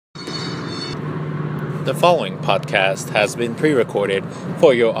The following podcast has been pre-recorded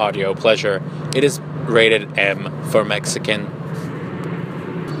for your audio pleasure. It is rated M for Mexican.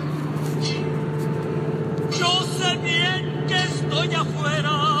 Yo sé bien que estoy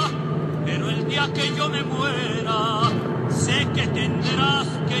afuera, pero el día que yo me muera, sé que tendrás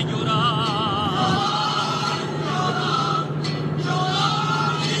que llorar.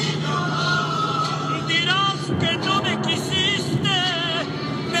 Dirás que no me quisiste,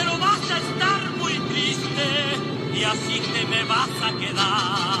 pero vas a estar muy triste y así te me vas a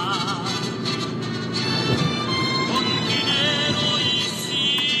quedar. Con dinero y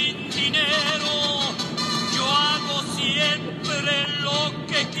sin dinero, yo hago siempre lo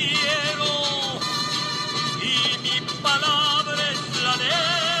que quiero y mi palabra es la ley.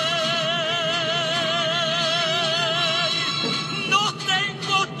 No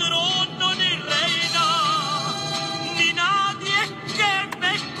tengo trono ni reina, ni nadie que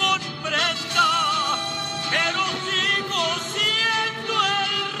me comprenda, pero sigo siendo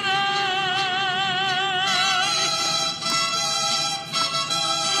el rey.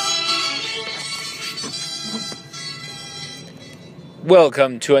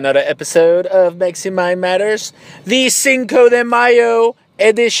 Welcome to another episode of Mexi Mind Matters, the Cinco de Mayo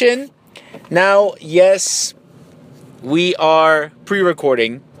edition. Now, yes, we are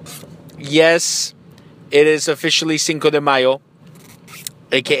pre-recording. Yes, it is officially Cinco de Mayo,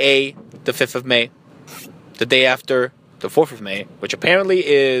 aka the 5th of May, the day after the 4th of May, which apparently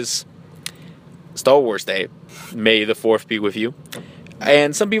is Star Wars Day. May the 4th be with you.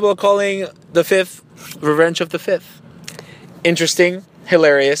 And some people are calling the 5th Revenge of the 5th. Interesting,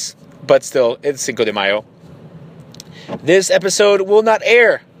 hilarious, but still, it's Cinco de Mayo. This episode will not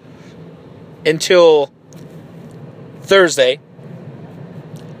air until Thursday,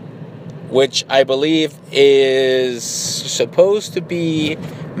 which I believe is supposed to be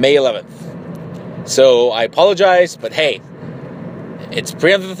May 11th. So I apologize, but hey, it's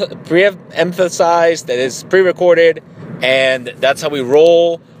pre-emphasized, that it's pre-recorded, and that's how we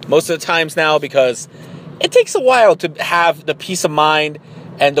roll most of the times now, because it takes a while to have the peace of mind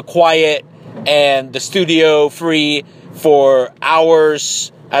and the quiet and the studio free for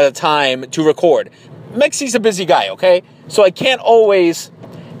hours at a time to record. Mexi's a busy guy, okay? So I can't always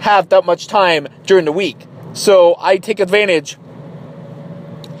have that much time during the week. So I take advantage,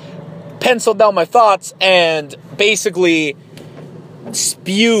 pencil down my thoughts, and basically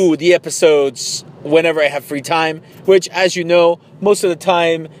spew the episodes whenever I have free time, which, as you know, most of the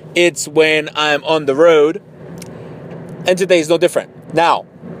time it's when I'm on the road, and today is no different. Now,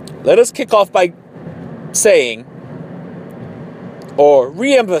 let us kick off by saying, or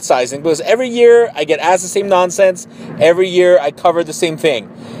re-emphasizing, because every year I get asked the same nonsense, every year I cover the same thing.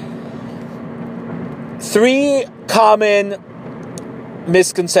 3 common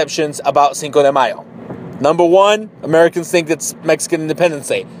misconceptions about Cinco de Mayo. Number 1, Americans think it's Mexican Independence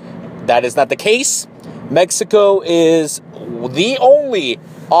Day. That is not the case. Mexico is the only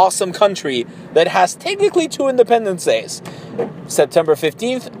awesome country that has technically 2 Independence Days. September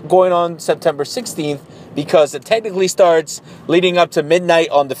 15th going on September 16th, because it technically starts leading up to midnight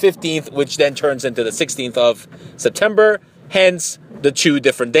on the 15th, which then turns into the 16th of September. Hence, the 2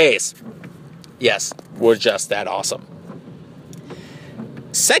 different days. Yes, we're just that awesome.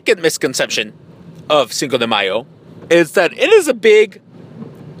 Second misconception of Cinco de Mayo is that it is a big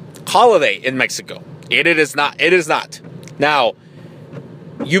holiday in Mexico. It is not. It is not. Now,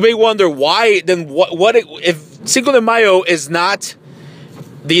 you may wonder why. Then what? If Cinco de Mayo is not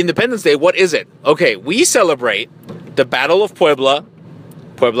the Independence Day, what is it? Okay, we celebrate the Battle of Puebla.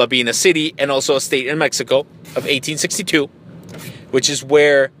 Puebla being a city and also a state in Mexico of 1862, which is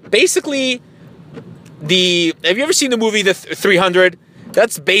where basically have you ever seen the movie The 300?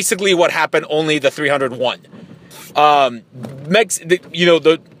 That's basically what happened, only the 301.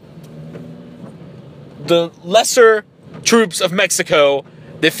 The lesser troops of Mexico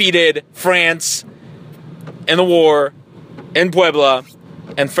defeated France in the war in Puebla,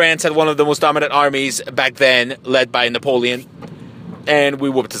 and France had one of the most dominant armies back then, led by Napoleon, and we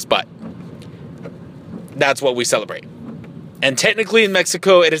whooped his butt. That's what we celebrate. And technically in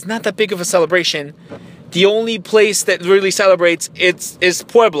Mexico, it is not that big of a celebration. The only place that really celebrates is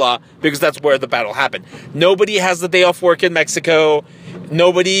Puebla, because that's where the battle happened. Nobody has the day off work in Mexico.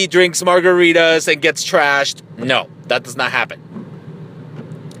 Nobody drinks margaritas and gets trashed. No, that does not happen.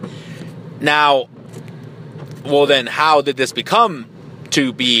 Now, well then, how did this become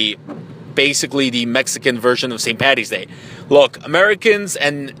to be basically the Mexican version of St. Paddy's Day? Look, Americans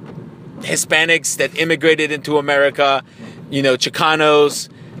and Hispanics that immigrated into America, Chicanos,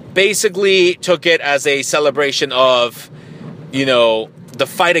 basically took it as a celebration of, the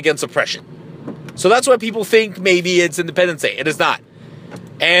fight against oppression. So that's why people think maybe it's Independence Day. It is not.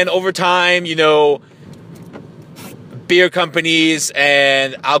 And over time, beer companies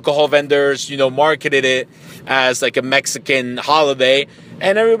and alcohol vendors, marketed it as like a Mexican holiday.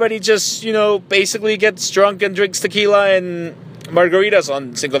 And everybody just, basically gets drunk and drinks tequila and margaritas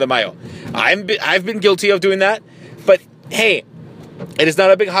on Cinco de Mayo. I've been guilty of doing that. But hey, it is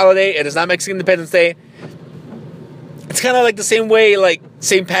not a big holiday. It is not Mexican Independence Day. It's kind of like the same way like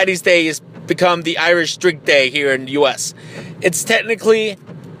St. Paddy's Day has become the Irish drink day here in the U.S. It's technically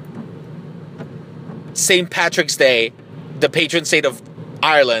St. Patrick's Day, the patron saint of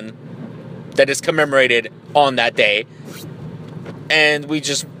Ireland, that is commemorated on that day. And we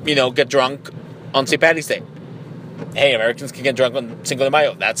just, get drunk on St. Paddy's Day. Hey, Americans can get drunk on Cinco de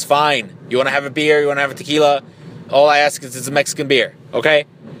Mayo. That's fine. You want to have a beer, you want to have a tequila, all I ask is it's a Mexican beer, okay?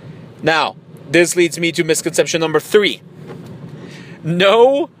 Now, this leads me to misconception number 3.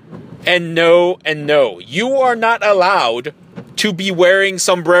 No, and no, and no. You are not allowed to be wearing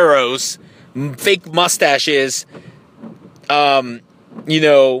sombreros, fake mustaches, any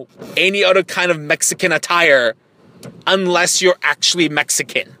other kind of Mexican attire unless you're actually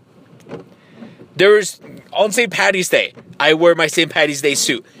Mexican. On St. Paddy's Day, I wear my St. Paddy's Day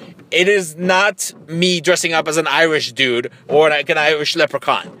suit. It is not me dressing up as an Irish dude or like an Irish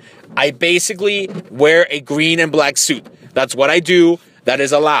leprechaun. I basically wear a green and black suit. That's what I do. That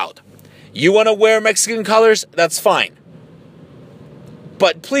is allowed. You want to wear Mexican colors? That's fine.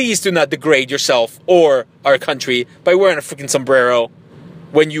 But please do not degrade yourself or our country by wearing a freaking sombrero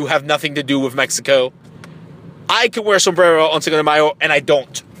when you have nothing to do with Mexico. I can wear sombrero on Cinco de Mayo, and I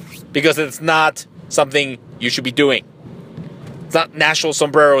don't. Because it's not something you should be doing. It's not National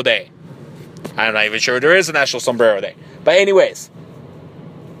Sombrero Day. I'm not even sure there is a National Sombrero Day. But anyways,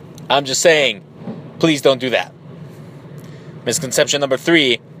 I'm just saying, please don't do that. Misconception number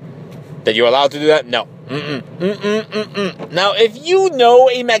 3, that you're allowed to do that? No. Now, if you know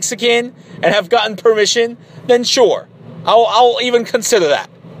a Mexican and have gotten permission, then sure. I'll even consider that.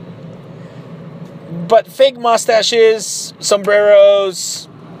 But fake mustaches, sombreros,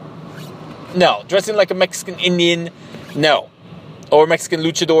 no. Dressing like a Mexican Indian, no. Or Mexican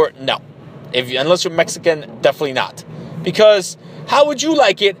luchador, no. Unless you're Mexican, definitely not. Because how would you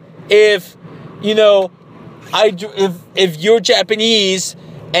like it if, if you're Japanese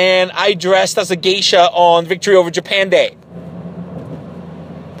and I dressed as a geisha on Victory over Japan Day?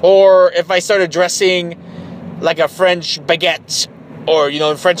 Or if I started dressing like a French baguette, or,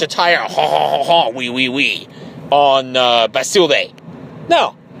 in French attire, ha ha ha ha, oui, on Bastille Day.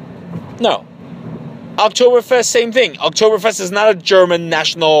 No. Oktoberfest, same thing. Oktoberfest is not a German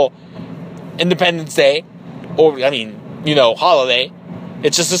national Independence Day, or, holiday.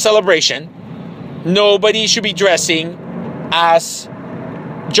 It's just a celebration. Nobody should be dressing as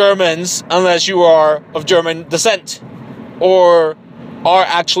Germans unless you are of German descent, or are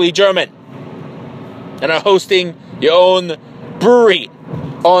actually German, and are hosting your own brewery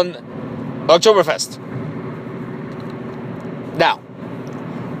on Oktoberfest. Now,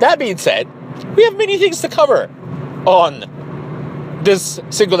 that being said, we have many things to cover on this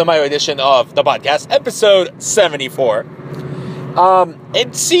Cinco de Mayo edition of the podcast, episode 74.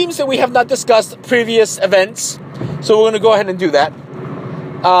 It seems that we have not discussed previous events, so we're going to go ahead and do that.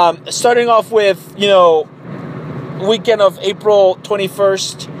 Starting off with, weekend of April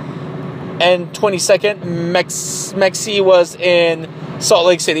 21st and 22nd, Mexi was in Salt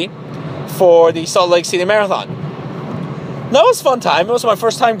Lake City for the Salt Lake City Marathon. That was a fun time. It was my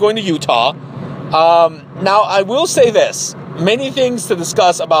first time going to Utah. Now, I will say this. Many things to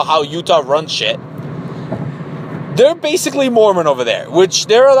discuss about how Utah runs shit. They're basically Mormon over there, which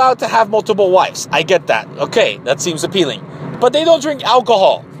they're allowed to have multiple wives. I get that. Okay, that seems appealing. But they don't drink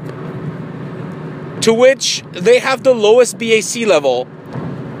alcohol. To which they have the lowest BAC level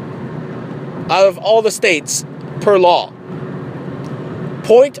out of all the states per law.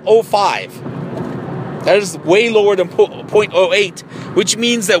 0.05. That is way lower than 0.08, which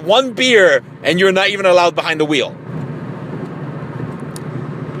means that one beer and you're not even allowed behind the wheel.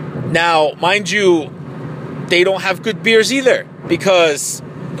 Now, mind you, they don't have good beers either, because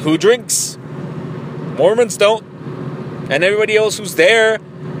who drinks? Mormons don't. And everybody else who's there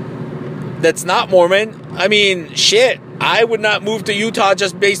that's not Mormon, shit, I would not move to Utah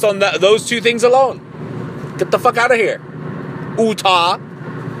just based on those two things alone. Get the fuck out of here. Utah.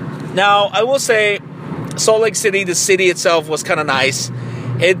 Now, I will say, Salt Lake City, the city itself was kind of nice.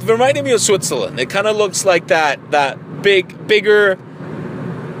 It reminded me of Switzerland. It kind of looks like that bigger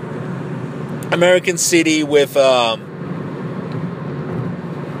American city with a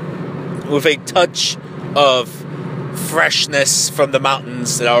touch of freshness from the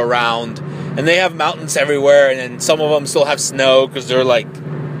mountains that are around, And they have mountains everywhere, and then some of them still have snow because they're like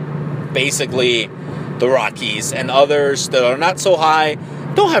basically the Rockies, and others that are not so high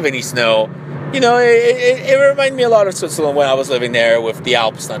don't have any snow. You know, it reminded me a lot of Switzerland when I was living there with the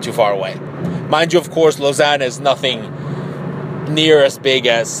Alps not too far away. Mind you, of course, Lausanne is nothing near as big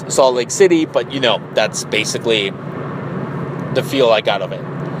as Salt Lake City, but you know, that's basically the feel I got of it.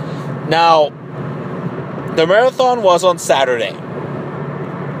 Now, the marathon was on Saturday.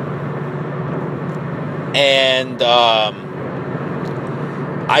 And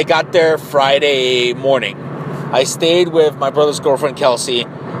I got there Friday morning. I stayed with my brother's girlfriend, Kelsey.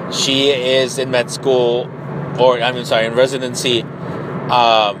 She is in med school, in residency.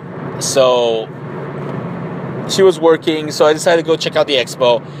 So she was working, so I decided to go check out the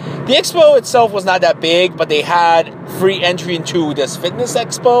expo. The expo itself was not that big, but they had free entry into this fitness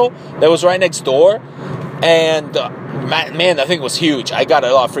expo that was right next door. And man, that thing was huge. I got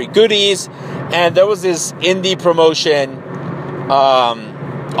a lot of free goodies. And there was this indie promotion,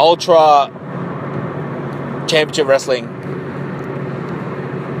 Ultra Championship Wrestling,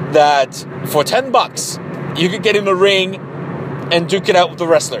 that for $10 you could get in the ring and duke it out with the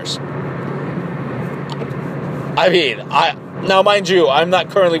wrestlers. I mean, now mind you, I'm not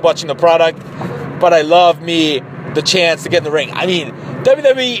currently watching the product, but I love me the chance to get in the ring. I mean,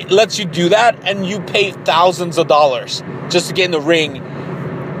 WWE lets you do that, and you pay thousands of dollars just to get in the ring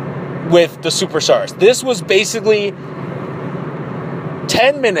with the superstars. This was basically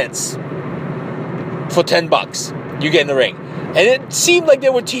 10 minutes for $10. You get in the ring. And it seemed like they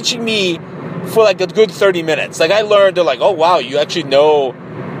were teaching me for like a good 30 minutes. Like I learned, they're like, oh wow, you actually know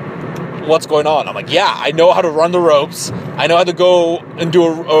what's going on. I'm like, yeah, I know how to run the ropes. I know how to go and do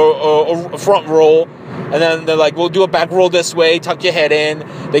a front roll. And then they're like, we'll do a back roll this way, tuck your head in.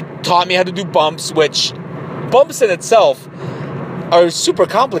 They taught me how to do bumps, which bumps in itself are super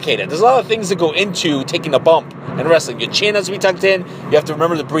complicated. There's a lot of things that go into taking a bump in wrestling. Your chin has to be tucked in. You have to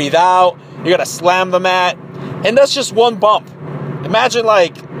remember to breathe out. You got to slam the mat. And that's just one bump. Imagine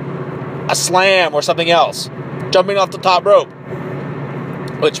like a slam or something else. Jumping off the top rope.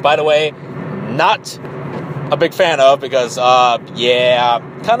 Which, by the way, not a big fan of because,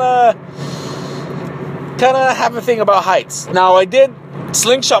 kind of have a thing about heights. Now, I did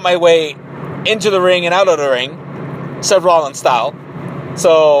slingshot my way into the ring and out of the ring, Seth Rollins style.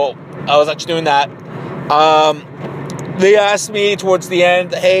 So, I was actually doing that. They asked me towards the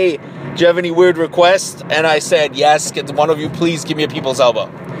end, hey, do you have any weird requests? And I said, yes, can one of you please give me a people's elbow?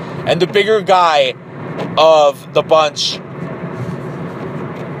 And the bigger guy of the bunch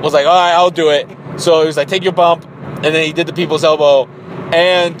was like, all right, I'll do it. So he was like, take your bump. And then he did the people's elbow.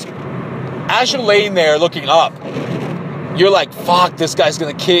 And as you're laying there looking up, you're like, fuck, this guy's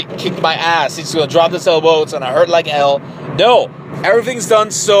going to kick my ass. He's going to drop this elbow. It's going to hurt like hell. No, everything's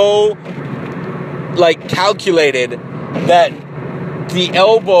done so, like, calculated that the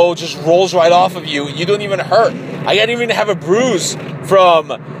elbow just rolls right off of you. You don't even hurt. I didn't even have a bruise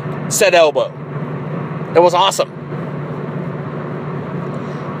from said elbow. It was awesome.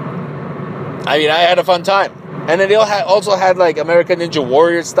 I mean, I had a fun time. And then they also had like American Ninja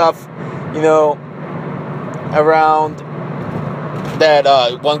Warrior stuff, you know, around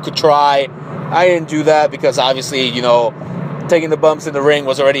that one could try. I didn't do that because obviously, you know, taking the bumps in the ring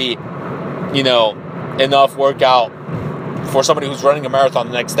was already, you know, enough workout for somebody who's running a marathon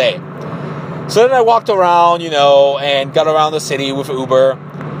the next day. So then I walked around, you know, and got around the city with Uber.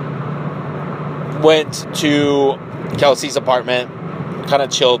 Went to Kelsey's apartment, kind of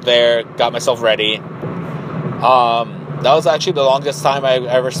chilled there, got myself ready. That was actually the longest time I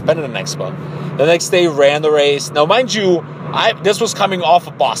ever spent in an expo. The next day, ran the race. Now, mind you, this was coming off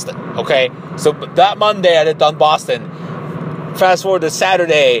of Boston, okay? So that Monday, I had done Boston. Fast forward to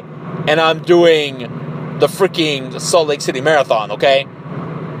Saturday, and I'm doing the freaking Salt Lake City Marathon, okay?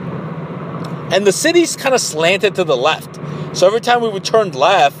 And the city's kind of slanted to the left. So every time we would turn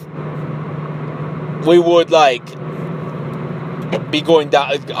left, we would, like, be going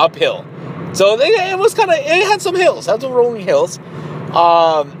down uphill. So it was kind of, it had some hills, had some rolling hills.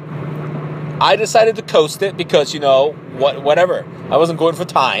 I decided to coast it because, you know, whatever. I wasn't going for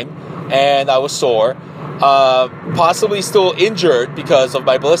time, and I was sore. Possibly still injured because of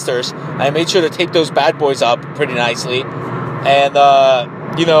my blisters. I made sure to tape those bad boys up pretty nicely. And,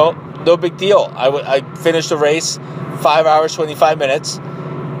 you know, no big deal. I finished the race 5 hours, 25 minutes.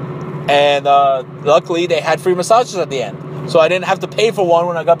 And luckily, they had free massages at the end. So I didn't have to pay for one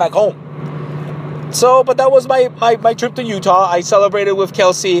when I got back home. So, but that was my trip to Utah. I celebrated with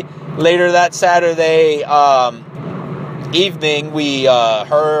Kelsey later that Saturday evening.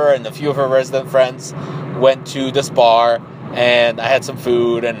 Her and a few of her resident friends went to this bar and I had some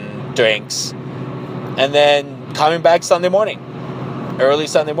food and drinks. And then coming back Sunday morning, early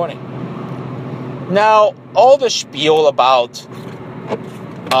Sunday morning. Now, all the spiel about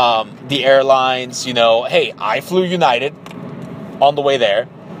the airlines, hey, I flew United on the way there.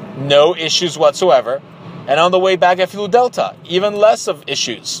 No issues whatsoever. And on the way back, I flew Delta. Even less of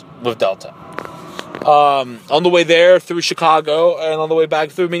issues with Delta. On the way there through Chicago, and on the way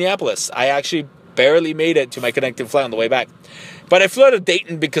back through Minneapolis. I actually barely made it to my connecting flight on the way back. But I flew out of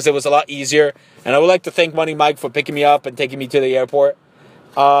Dayton because it was a lot easier. And I would like to thank Money Mike for picking me up and taking me to the airport.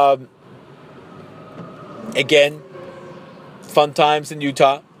 Again, fun times in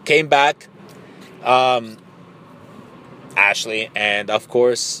Utah. Came back. Ashley and, of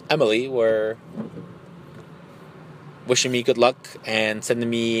course, Emily were wishing me good luck and sending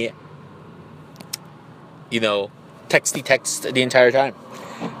me, texty text the entire time.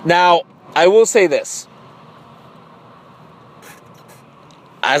 Now, I will say this.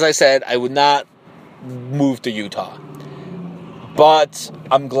 As I said, I would not move to Utah. But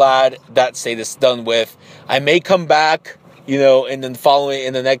I'm glad that state is done with. I may come back, in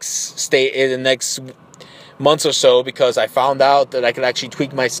the next months or so, because I found out that I could actually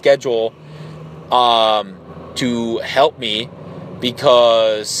tweak my schedule to help me,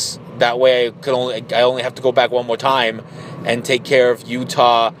 because that way I only have to go back one more time and take care of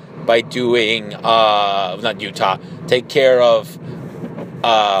Utah by doing take care of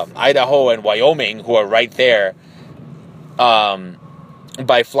Idaho and Wyoming, who are right there,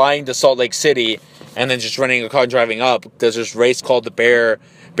 by flying to Salt Lake City and then just renting a car and driving up. There's this race called the Bear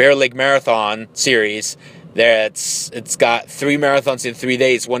Lake Marathon Series. It's got 3 marathons in 3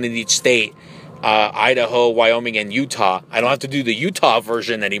 days, one in each state. Idaho, Wyoming, and Utah. I don't have to do the Utah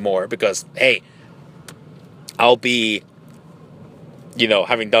version anymore because, hey, I'll be,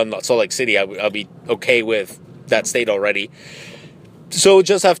 having done Salt Lake City, I'll be okay with that state already. So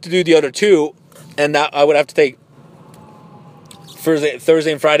just have to do the other 2, and that I would have to take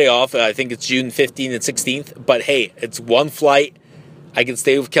Thursday and Friday off. I think it's June 15th and 16th. But hey, it's one flight. I can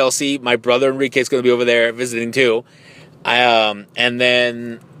stay with Kelsey. My brother Enrique is going to be over there visiting too. And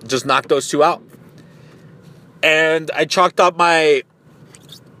then just knock those 2 out. And I chalked up my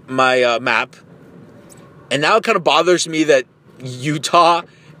map. And now it kind of bothers me that Utah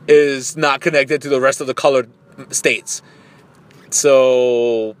is not connected to the rest of the colored states.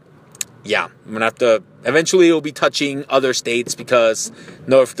 So, yeah, I'm going to have to... Eventually, we'll be touching other states because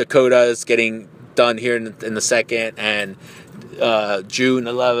North Dakota is getting done here in the 2nd. And June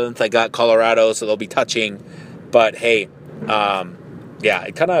 11th, I got Colorado, so they'll be touching. But, hey, my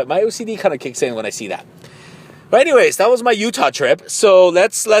OCD kind of kicks in when I see that. But anyways, that was my Utah trip. So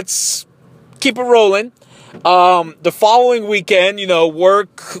let's keep it rolling. The following weekend,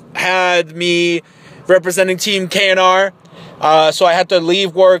 work had me representing Team KNR. So I had to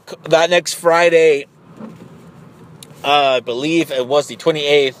leave work that next Friday. I believe it was the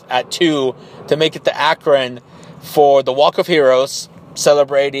 28th at 2 to make it to Akron for the Walk of Heroes,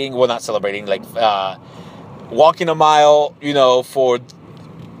 walking a mile, for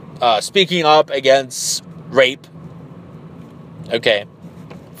speaking up against rape. Okay,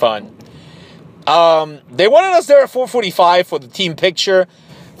 fun. They wanted us there at 4:45 for the team picture.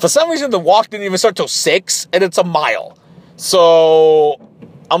 For some reason, the walk didn't even start till 6, and it's a mile. So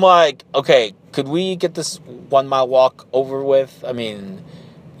I'm like, okay, could we get this 1 mile walk over with? I mean,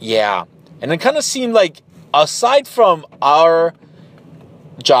 yeah. And it kind of seemed like, aside from our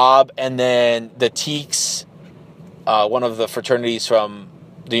job and then the Teeks, one of the fraternities from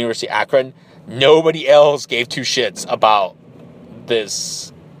the University of Akron, nobody else gave 2 shits about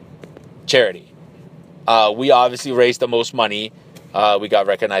this charity. We obviously raised the most money. We got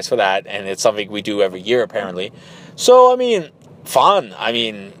recognized for that, and it's something we do every year, apparently. So, I mean, fun. I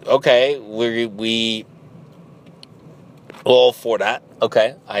mean, okay, we all for that.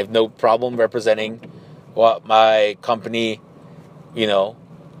 Okay, I have no problem representing what my company, the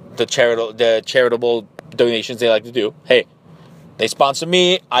charitable donations they like to do. Hey, they sponsor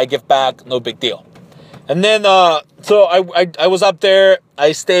me, I give back, no big deal. And then, so I was up there,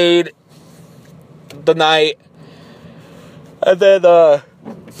 I stayed the night, and then,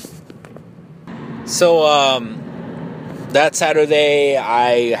 that Saturday,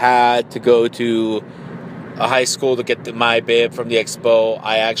 I had to go to a high school to get my bib from the expo.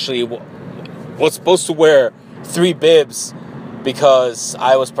 I actually was supposed to wear 3 bibs because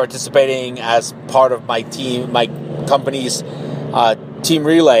I was participating as part of my company's team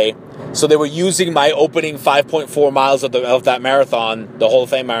relay. So they were using my opening 5.4 miles of that marathon, the Hall of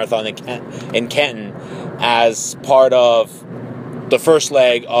Fame marathon in Canton, as part of the first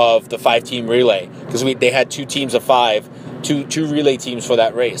leg of the 5-team relay, because they had 2 teams of 5 two relay teams for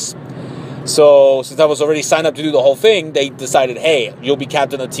that race. So since I was already signed up to do the whole thing, they decided, hey, you'll be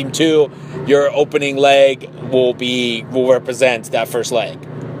captain of team 2. Your opening leg will represent that first leg.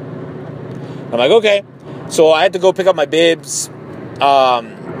 I'm like, okay. So I had to go pick up my bibs.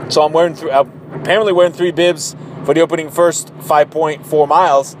 So I'm apparently wearing 3 bibs for the opening first 5.4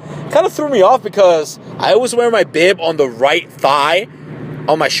 miles. Kind of threw me off because I always wear my bib on the right thigh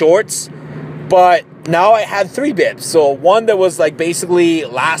on my shorts, but now I had 3 bibs. So one that was like basically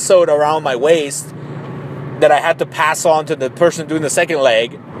lassoed around my waist that I had to pass on to the person doing the second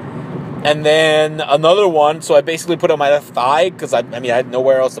leg. And then another one, so I basically put on my left thigh because I had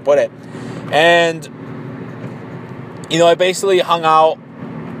nowhere else to put it. And, I basically hung out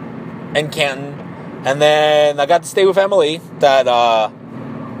in Canton. And then I got to stay with Emily that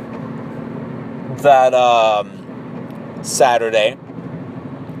Saturday.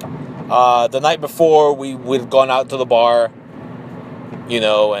 The night before, we'd gone out to the bar,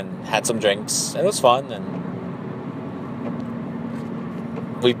 and had some drinks. And it was fun. And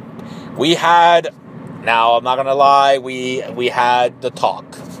we had, now I'm not going to lie, we had the talk.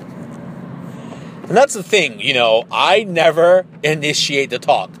 And that's the thing, I never initiate the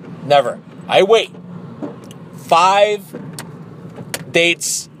talk. Never. I wait. 5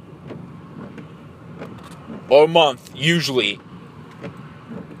 dates or a month, usually,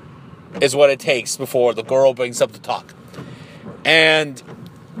 is what it takes before the girl brings up the talk. And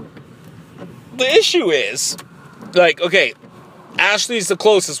the issue is, like, okay, Ashley's the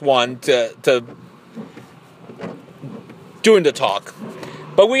closest one to doing the talk.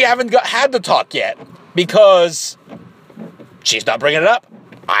 But we haven't had the talk yet because she's not bringing it up.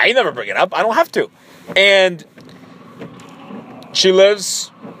 I never bring it up. I don't have to. And she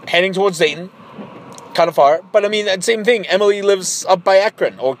lives heading towards Dayton, kind of far. But that same thing. Emily lives up by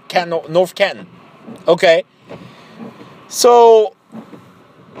Akron or North Canton. Okay. So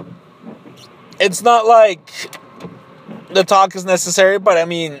it's not like the talk is necessary, but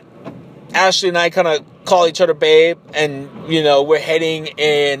Ashley and I kind of call each other babe, and we're heading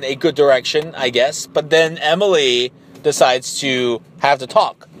in a good direction, I guess. But then Emily decides to have the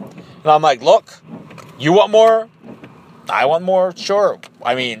talk, and I'm like, look, you want more? I want more, sure.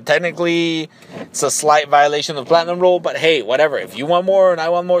 Technically, it's a slight violation of the platinum rule, but hey, whatever. If you want more and I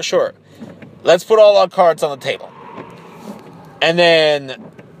want more, sure. Let's put all our cards on the table. And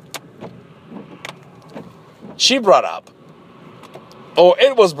then she brought up, or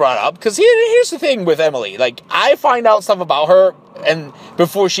it was brought up, because here's the thing with Emily. Like, I find out stuff about her and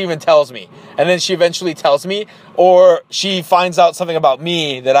before she even tells me. And then she eventually tells me, or she finds out something about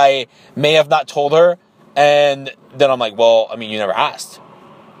me that I may have not told her. And then I'm like, well, you never asked.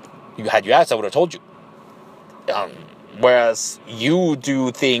 Had you asked, I would have told you. Whereas you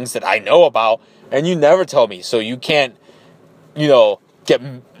do things that I know about and you never tell me. So you can't,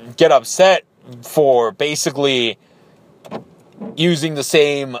 get upset for basically using the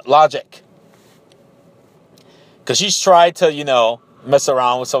same logic. Because she's tried to, mess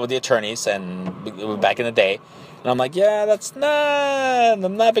around with some of the attorneys and back in the day. And I'm like, yeah,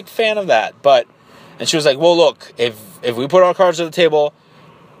 I'm not a big fan of that. And she was like, well, look, if we put our cards on the table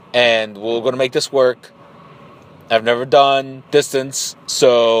and we're going to make this work, I've never done distance,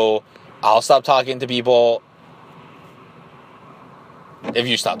 so I'll stop talking to people if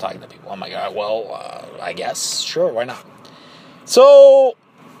you stop talking to people. I'm like, all right, well, I guess, sure, why not? So,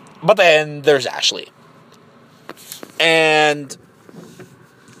 but then there's Ashley. And,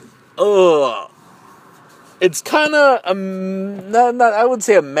 it's kind of, not I would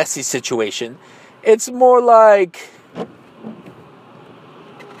say a messy situation. It's more like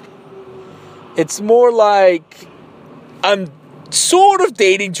I'm sort of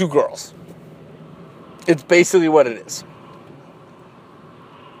dating 2 girls. It's basically what it is.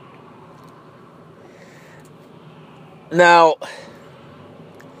 Now,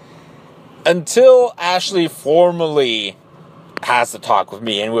 until Ashley formally has the talk with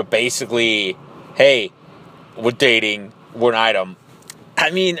me and we're basically, hey, we're dating, we're an item.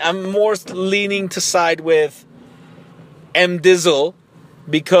 I'm more leaning to side with M. Dizzle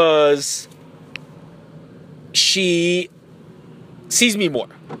because she sees me more.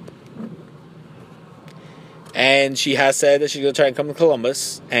 And she has said that she's going to try and come to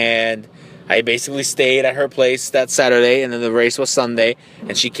Columbus. And I basically stayed at her place that Saturday, and then the race was Sunday.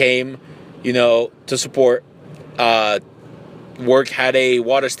 And she came, to support. Work had a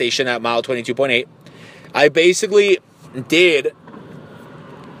water station at mile 22.8. I basically did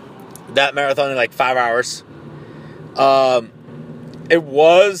that marathon in like 5 hours. It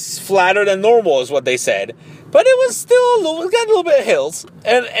was flatter than normal is what they said. But it was still it got a little bit of hills.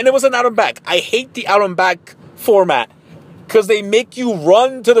 And it was an out and back. I hate the out and back format because they make you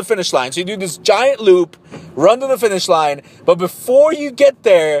run to the finish line. So you do this giant loop, run to the finish line, but before you get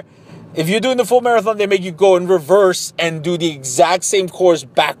there, if you're doing the full marathon, they make you go in reverse and do the exact same course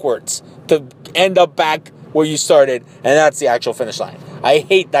backwards to end up back where you started, and that's the actual finish line. I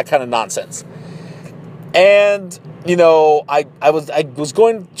hate that kind of nonsense. And, you know, I was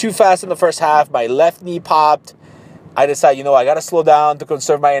going too fast in the first half. My left knee popped. I decided, you know, I got to slow down to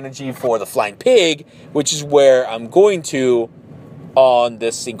conserve my energy for the Flying Pig, which is where I'm going to on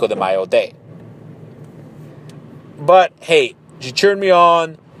this Cinco de Mayo day. But, hey, you cheered me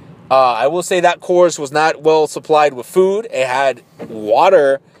on. I will say that course was not well supplied with food. It had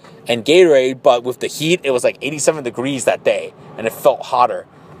water and Gatorade, but with the heat, it was like 87 degrees that day, and it felt hotter.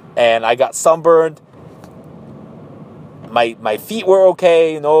 And I got sunburned. My feet were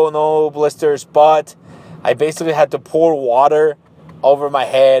okay, no blisters, but I basically had to pour water over my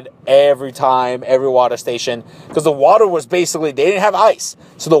head every time, every water station, because the water was basically, they didn't have ice.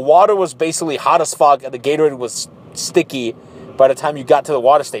 So the water was basically hot as fuck, and the Gatorade was sticky by the time you got to the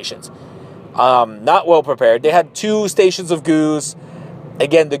water stations. Not well prepared. They had 2 stations of goos.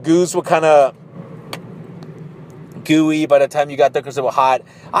 Again, the goos were kind of gooey by the time you got there because they were hot.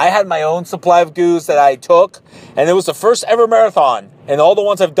 I had my own supply of goos that I took, and it was the first ever marathon, and all the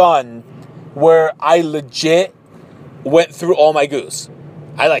ones I've done, where I legit went through all my goos.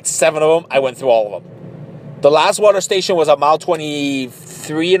 I had like 7 of them. I went through all of them. The last water station was at mile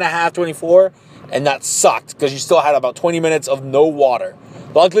 23 and a half, 24, and that sucked because you still had about 20 minutes of no water.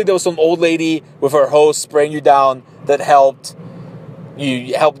 Luckily, there was some old lady with her hose spraying you down that helped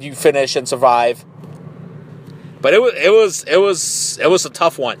you finish and survive. But it was a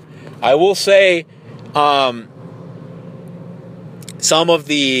tough one. I will say, some of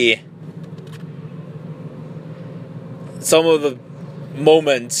the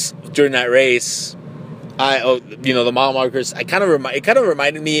moments during that race, the mile markers, it kind of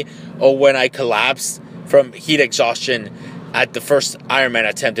reminded me of when I collapsed from heat exhaustion at the first Ironman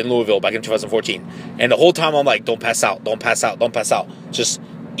attempt in Louisville back in 2014. And the whole time I'm like, don't pass out. Just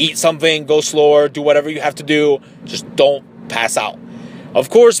eat something, go slower, do whatever you have to do. Just don't pass out. Of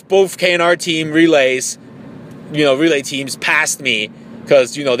course, both K&R team relay teams passed me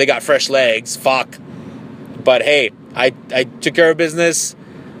because, they got fresh legs. Fuck. But hey, I took care of business.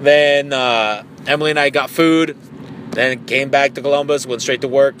 Then Emily and I got food. Then came back to Columbus, went straight to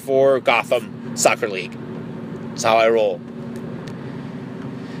work for Gotham Soccer League. That's how I roll.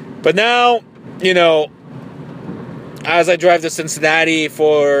 But now, as I drive to Cincinnati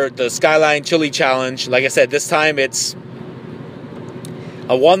for the Skyline Chili Challenge, like I said, this time it's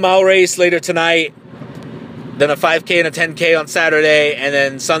a 1-mile race later tonight, then a 5K and a 10K on Saturday, and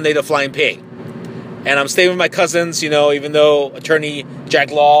then Sunday the Flying Pig. And I'm staying with my cousins, even though attorney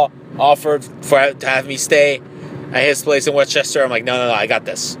Jack Law offered to have me stay at his place in Westchester. I'm like, no, I got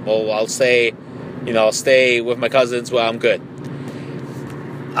this. Well, I'll stay with my cousins. Well, I'm good.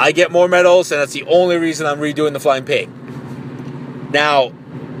 I get more medals, and that's the only reason I'm redoing the Flying Pig. Now,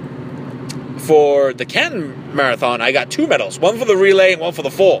 for the Canton Marathon, I got 2 medals. One for the relay and one for the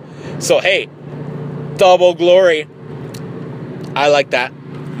full. So, hey, double glory. I like that.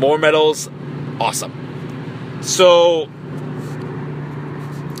 More medals, awesome. So,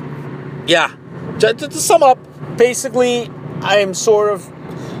 yeah, to sum up, basically, I am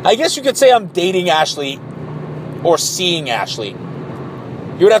I guess you could say I'm dating Ashley or seeing Ashley.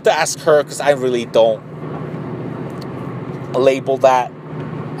 You would have to ask her because I really don't label that.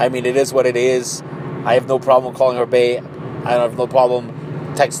 I mean, it is what it is. I have no problem calling her bae. I have no problem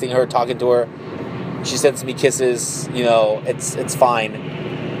texting her, talking to her. She sends me kisses. It's fine.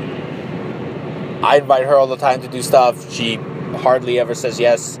 I invite her all the time to do stuff. She hardly ever says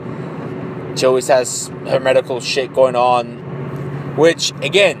yes. She always has her medical shit going on. Which,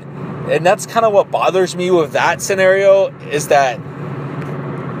 again, and that's kind of what bothers me with that scenario, is that,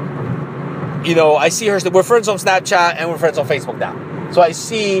 I see her, we're friends on Snapchat and we're friends on Facebook now. So I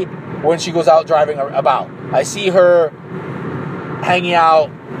see when she goes out driving about. I see her hanging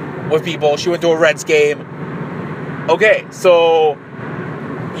out with people. She went to a Reds game. Okay, so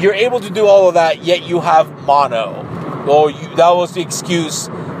you're able to do all of that, yet you have mono. That was the excuse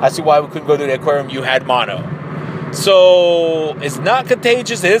as to why we couldn't go to the aquarium. You had mono. So it's not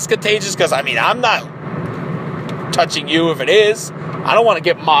contagious. It is contagious because, I'm not touching you if it is. I don't want to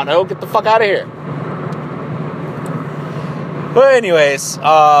get mono. Get the fuck out of here. But anyways,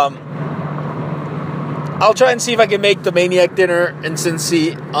 I'll try and see if I can make the Maniac dinner in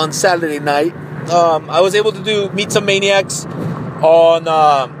Cincy on Saturday night. I was able to meet some Maniacs on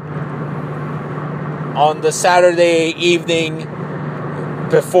the Saturday evening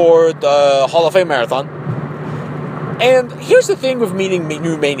before the Hall of Fame Marathon. And here's the thing with meeting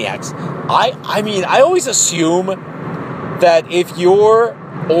new maniacs. I mean, I always assume that if you're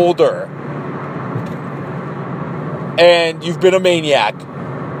older and you've been a maniac,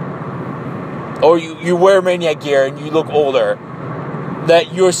 or you wear maniac gear and you look older,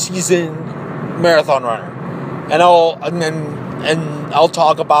 that you're a seasoned marathon runner. And I'll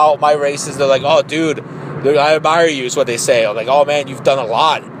talk about my races. They're like, oh, dude, I admire you, is what they say. I'm like, oh, man, you've done a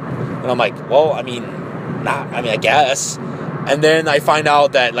lot. And I'm like, well, I guess. And then I find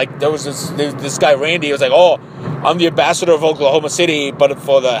out that, like, there was this guy, Randy, he was like, oh, I'm the ambassador of Oklahoma City, but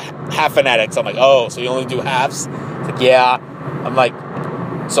for the half fanatics. I'm like, oh, so you only do halves? He's like, yeah. I'm like,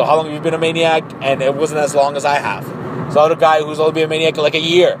 so how long have you been a maniac? And it wasn't as long as I have. So other guy who's only been a maniac like a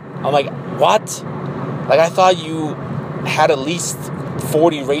year. I'm like, what? Like, I thought you had at least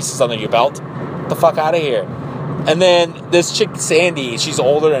 40 races under your belt. Get the fuck out of here. And then this chick, Sandy, she's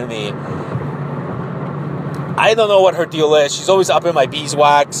older than me. I don't know what her deal is. She's always up in my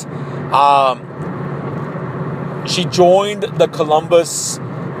beeswax. She joined the Columbus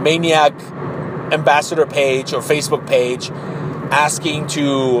Maniac ambassador page or Facebook page, asking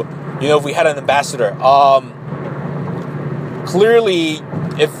to, if we had an ambassador. Clearly,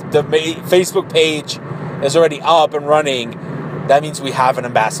 if the Facebook page is already up and running, that means we have an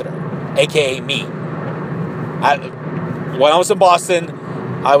ambassador, aka me. When I was in Boston,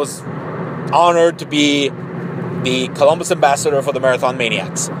 I was honored to be the Columbus ambassador for the Marathon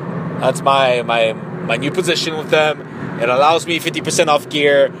Maniacs. That's my new position with them. It allows me 50% off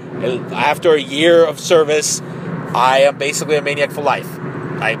gear. After a year of service, I am basically a maniac for life.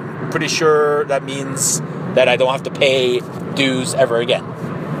 I'm pretty sure that means that I don't have to pay dues ever again.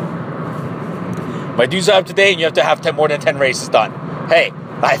 My dues are up to date, and you have to have more than 10 races done. Hey,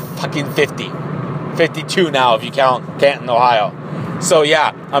 I have fucking 50. 52 now if you count Canton, Ohio. So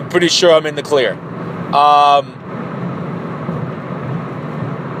yeah, I'm pretty sure I'm in the clear.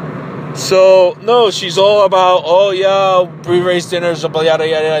 So, no, she's all about, oh yeah, pre-race dinners, yada, yada,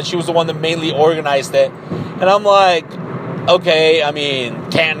 yada. She was the one that mainly organized it. And I'm like, okay, I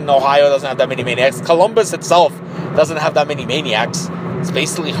mean, Canton, Ohio doesn't have that many maniacs. Columbus itself doesn't have that many maniacs. It's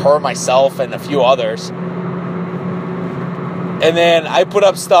basically her, myself, and a few others. And then I put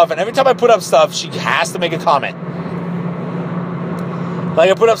up stuff, and every time I put up stuff, she has to make a comment. Like,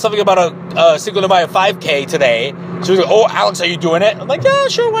 I put up something about a Cinco de Mayo 5K today. She was like, oh, Alex, are you doing it? I'm like, yeah,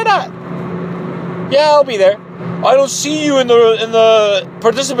 sure, why not? Yeah, I'll be there. I don't see you in the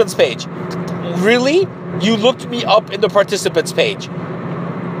participants page. Really? You looked me up in the participants page.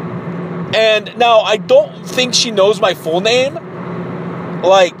 And now, I don't think she knows my full name.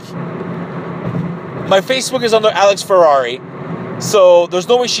 Like, my Facebook is under Alex Ferrari. So, there's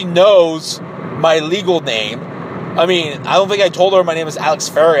no way she knows my legal name. I mean, I don't think I told her my name is Alex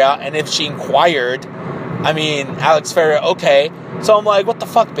Feria. And if she inquired, I mean, Alex Feria, okay. So I'm like, what the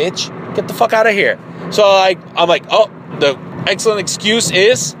fuck, bitch? Get the fuck out of here. So I'm like, oh, the excellent excuse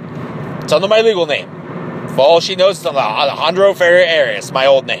is it's under my legal name. For all she knows, it's Alejandro Feria Arias, my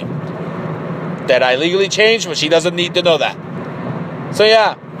old name. That I legally changed, but she doesn't need to know that. So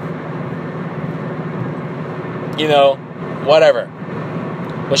yeah. Whatever.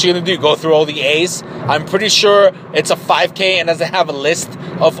 What's she gonna do? Go through all the A's? I'm pretty sure it's a 5K and doesn't have a list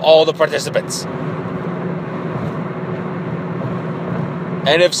of all the participants.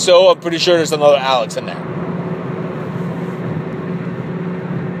 And if so, I'm pretty sure there's another Alex in there.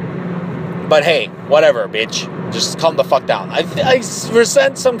 But hey, whatever, bitch. Just calm the fuck down. I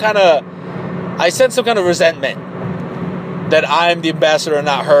sense some kind of resentment that I'm the ambassador and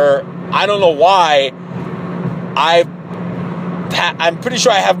not her. I don't know why. I'm pretty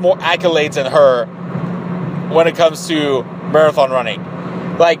sure I have more accolades than her when it comes to marathon running.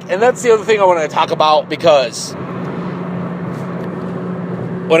 And that's the other thing I want to talk about, because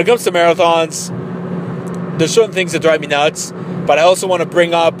when it comes to marathons, there's certain things that drive me nuts, but I also want to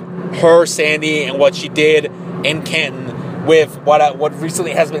bring up her, Sandy, and what she did in Canton with what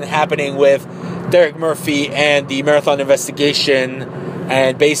recently has been happening with Derek Murphy and the marathon investigation,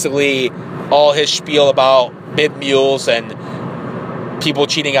 and basically all his spiel about bib mules and people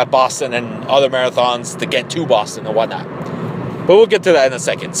cheating at Boston and other marathons to get to Boston and whatnot. But we'll get to that in a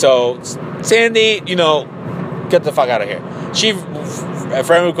second. So, Sandy, get the fuck out of here. A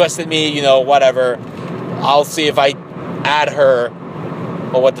friend requested me, whatever. I'll see if I add her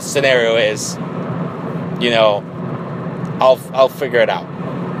or what the scenario is. I'll figure it out.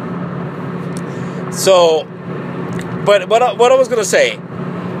 So, but what I was going to say.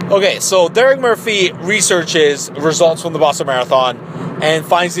 Okay, so Derek Murphy researches results from the Boston Marathon and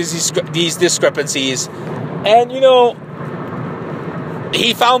finds these discrepancies. And,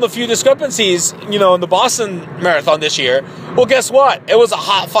 he found a few discrepancies, in the Boston Marathon this year. Well, guess what? It was a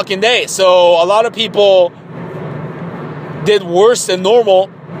hot fucking day. So a lot of people did worse than normal.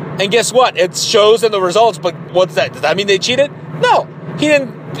 And guess what? It shows in the results. But what's that? Does that mean they cheated? No. He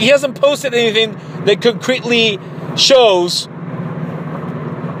didn't. He hasn't posted anything that concretely shows,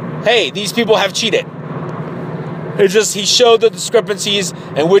 hey, these people have cheated. It's just he showed the discrepancies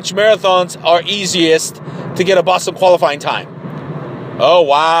and which marathons are easiest to get a Boston qualifying time. Oh,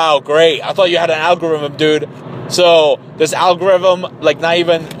 wow, great. I thought you had an algorithm, dude. So this algorithm, like not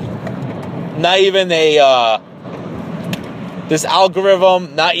even a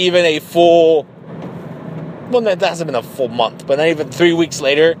full, well, that hasn't been a full month, but not even 3 weeks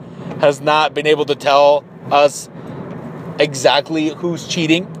later, has not been able to tell us exactly who's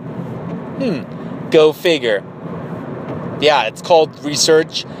cheating. Go figure. Yeah, it's called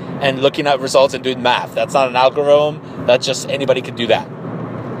research and looking at results and doing math. That's not an algorithm. That's just anybody can do that.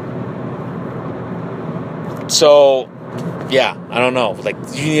 So, yeah, I don't know. Like,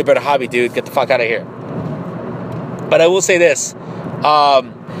 you need a better hobby, dude. Get the fuck out of here. But I will say this.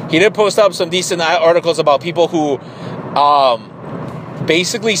 He did post up some decent articles about people who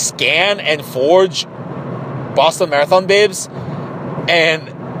basically scan and forge Boston Marathon bibs. And,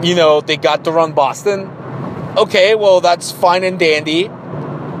 they got to run Boston. Okay, well, that's fine and dandy.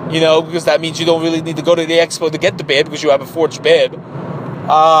 Because that means you don't really need to go to the expo to get the bib because you have a forged bib.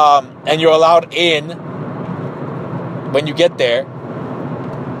 And you're allowed in when you get there.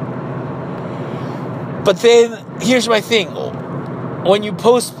 But then, here's my thing. When you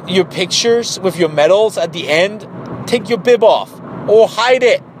post your pictures with your medals at the end, take your bib off or hide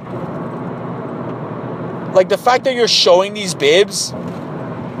it. Like, the fact that you're showing these bibs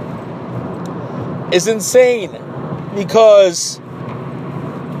is insane, because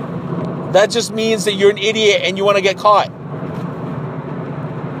that just means that you're an idiot and you want to get caught.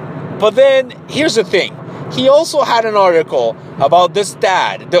 But then, here's the thing. He also had an article about this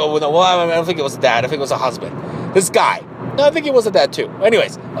dad. I don't think it was a dad. I think it was a husband. This guy. No, I think it was a dad too.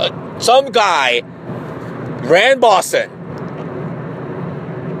 Anyways, some guy ran Boston.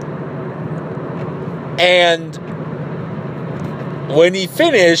 And when he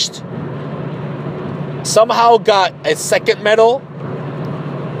finished, somehow got a second medal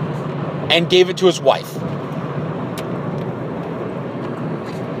and gave it to his wife.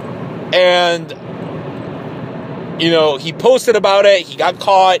 And, he posted about it. He got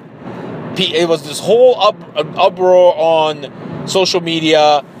caught. It was this whole uproar on social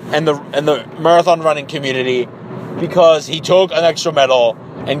media and the marathon running community because he took an extra medal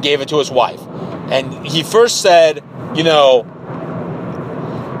and gave it to his wife. And he first said,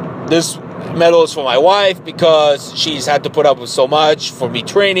 this medal is for my wife because she's had to put up with so much for me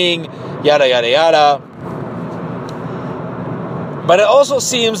training, yada, yada, yada. But it also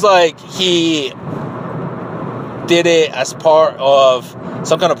seems like he did it as part of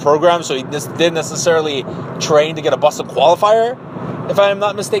some kind of program, so he didn't necessarily train to get a Boston qualifier, if I am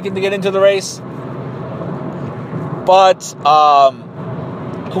not mistaken, to get into the race. But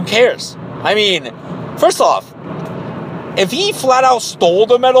who cares? I mean, first off, if he flat out stole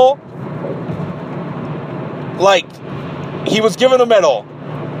the medal, like, he was given a medal,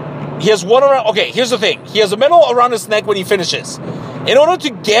 he has one around. Okay, here's the thing. He has a medal around his neck when he finishes. In order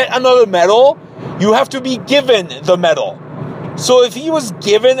to get another medal, you have to be given the medal. So if he was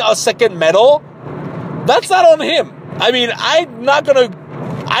given a second medal, that's not on him. I mean, am I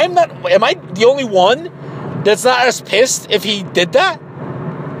the only one that's not as pissed if he did that?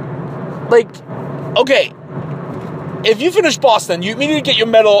 Like, okay, if you finish Boston, you immediately get your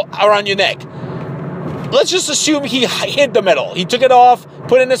medal around your neck. Let's just assume he hid the medal. He took it off,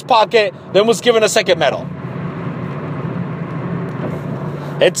 put it in his pocket, then was given a second medal.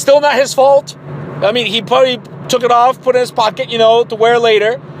 It's still not his fault. I mean, he probably took it off, put it in his pocket, to wear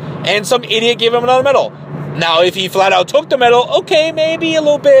later, and some idiot gave him another medal. Now, if he flat out took the medal, okay, maybe a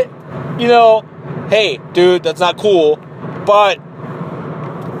little bit, hey, dude, that's not cool. But,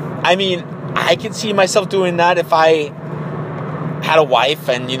 I mean, I can see myself doing that if I had a wife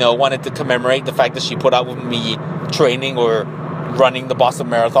and, wanted to commemorate the fact that she put up with me training or running the Boston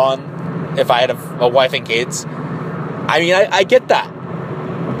Marathon, if I had a wife and kids. I mean, I get that.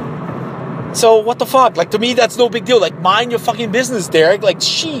 So, what the fuck? Like, to me, that's no big deal. Like, mind your fucking business, Derek. Like,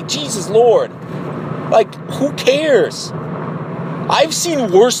 Jesus Lord. Like, who cares? I've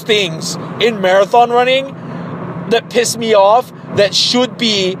seen worse things in marathon running that piss me off that should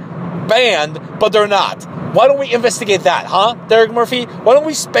be banned, but they're not. Why don't we investigate that, huh, Derek Murphy? Why don't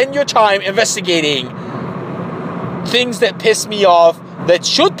we spend your time investigating things that piss me off, that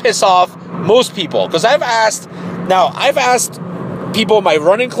should piss off most people? Because I've asked people in my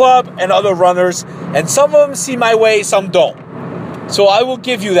running club and other runners, and some of them see my way, some don't. So I will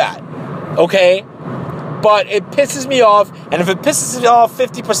give you that, okay? But it pisses me off, and if it pisses me off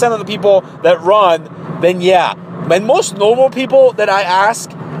 50% of the people that run, then yeah. And most normal people that I ask,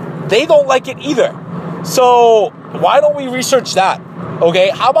 they don't like it either. So why don't we research that, okay?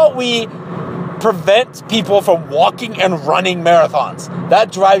 How about we prevent people from walking and running marathons?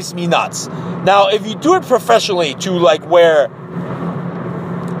 That drives me nuts. Now, if you do it professionally to like where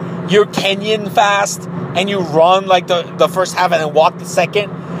you're Kenyan fast and you run like the first half and then walk the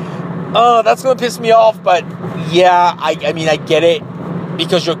second, that's going to piss me off. But yeah, I mean, I get it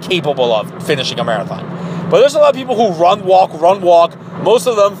because you're capable of finishing a marathon. But there's a lot of people who run, walk. Most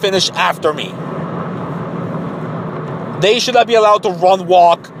of them finish after me. They should not be allowed to run,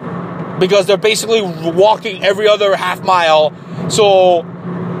 walk, because they're basically walking every other half mile. So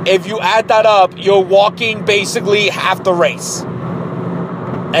if you add that up, you're walking basically half the race.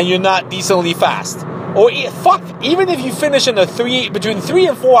 And you're not decently fast. Or even if you finish in between 3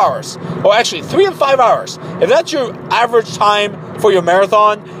 and 4 hours, or actually 3 and 5 hours, if that's your average time for your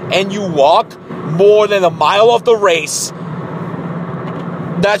marathon, and you walk more than a mile of the race,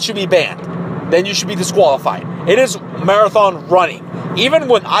 that should be banned. Then you should be disqualified. It is marathon running. Even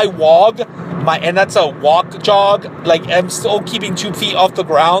when I walk, and that's a walk jog, like I'm still keeping 2 feet off the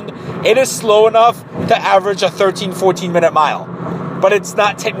ground, it is slow enough to average a 13, 14 minute mile. But it's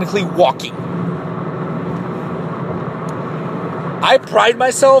not technically walking. I pride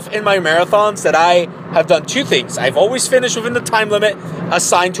myself in my marathons that I have done 2 things. I've always finished within the time limit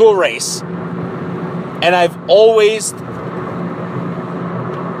assigned to a race. And I've always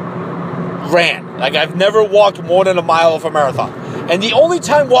ran. Like, I've never walked more than a mile of a marathon. And the only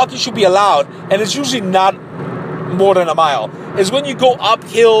time walking should be allowed, and it's usually not more than a mile, is when you go up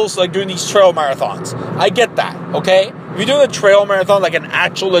hills, like doing these trail marathons. I get that, okay? If you're doing a trail marathon, like an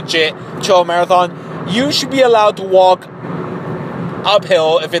actual legit trail marathon, you should be allowed to walk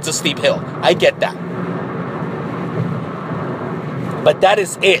uphill if it's a steep hill. I get that. But that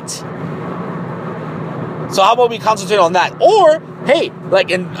is it. So how about we concentrate on that? Or, hey, like,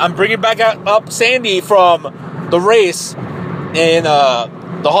 and I'm bringing back up Sandy from the race in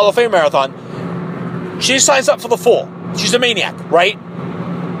the Hall of Fame Marathon. She signs up for the full. She's a maniac, right?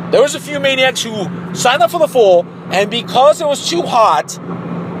 There was a few maniacs who signed up for the full, and because it was too hot,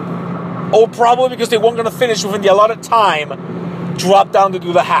 or probably because they weren't going to finish within the allotted time, dropped down to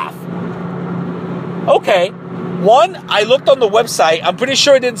do the half. Okay. One, I looked on the website. I'm pretty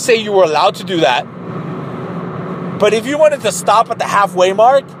sure it didn't say you were allowed to do that. But if you wanted to stop at the halfway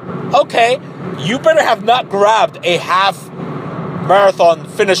mark, okay, you better have not grabbed a half marathon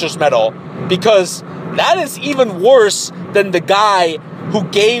finisher's medal, because that is even worse than the guy who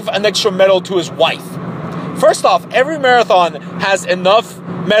gave an extra medal to his wife. First off, every marathon has enough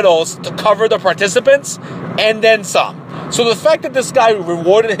medals to cover the participants and then some. So the fact that this guy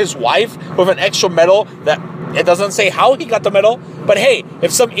rewarded his wife with an extra medal, that it doesn't say how he got the medal, but hey,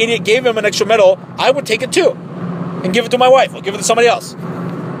 if some idiot gave him an extra medal, I would take it too and give it to my wife or give it to somebody else.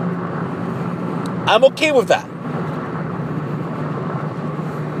 I'm okay with that.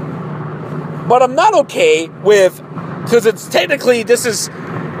 But I'm not okay with, because it's technically, this is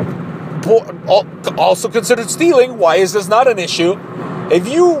also considered stealing. Why is this not an issue? If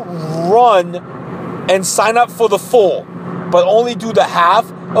you run and sign up for the full, but only do the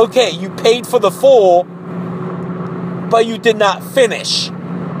half, okay, you paid for the full, but you did not finish.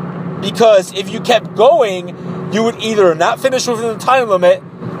 Because if you kept going, you would either not finish within the time limit,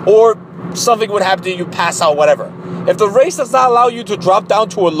 or something would happen to you, pass out, whatever. If the race does not allow you to drop down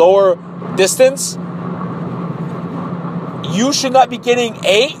to a lower distance, you should not be getting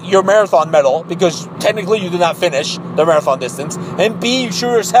A, your marathon medal, because technically you did not finish the marathon distance, and B, you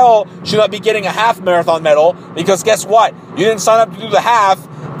sure as hell should not be getting a half marathon medal, because guess what? You didn't sign up to do the half,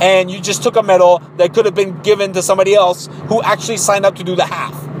 and you just took a medal that could have been given to somebody else who actually signed up to do the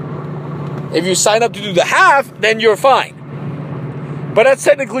half. If you sign up to do the half, then you're fine. But that's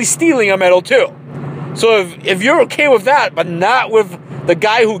technically stealing a medal too. So if you're okay with that, but not with the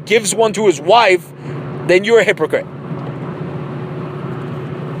guy who gives one to his wife, then you're a hypocrite.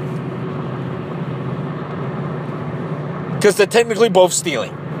 Because they're technically both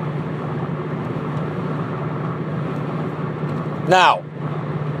stealing. Now,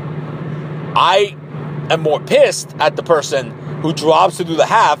 I am more pissed at the person who drops to do the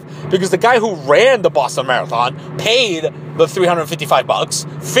half, because the guy who ran the Boston Marathon, paid the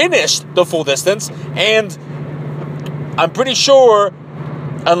 $355, finished the full distance, and I'm pretty sure,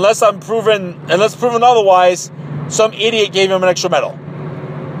 unless proven otherwise, some idiot gave him an extra medal.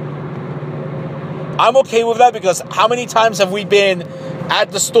 I'm okay with that because how many times have we been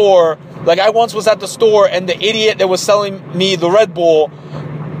at the store? Like, I once was at the store and the idiot that was selling me the Red Bull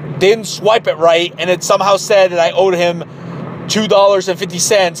didn't swipe it right, and it somehow said that I owed him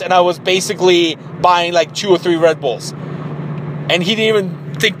 $2.50, and I was basically buying like 2 or 3 Red Bulls. And he didn't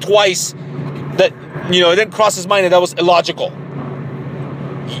even think twice that, it didn't cross his mind that was illogical.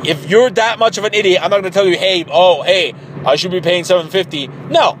 If you're that much of an idiot, I'm not going to tell you, hey, I should be paying $7.50.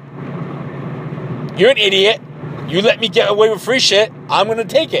 No. You're an idiot. You let me get away with free shit, I'm going to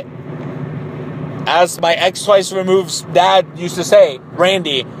take it. As my ex twice removed's dad used to say,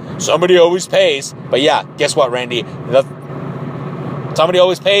 Randy, somebody always pays. But yeah, guess what, Randy? Somebody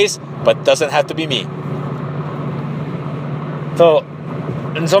always pays, but doesn't have to be me. So,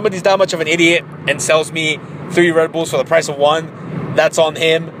 when somebody's that much of an idiot and sells me 3 Red Bulls for the price of 1, that's on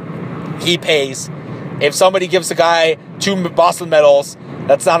him. He pays. If somebody gives a guy 2 Boston medals,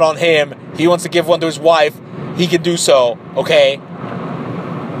 that's not on him. He wants to give one to his wife, he can do so, okay?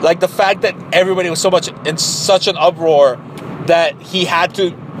 Like, the fact that everybody was so much in such an uproar that he had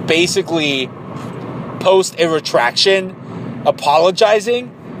to basically post a retraction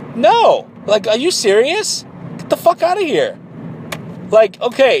apologizing? No. Like, are you serious? Get the fuck out of here. Like,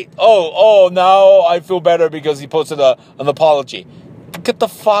 okay, now I feel better because he posted an apology. Get the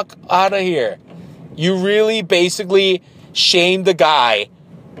fuck out of here. You really basically shamed the guy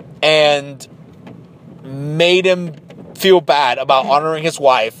and made him feel bad about honoring his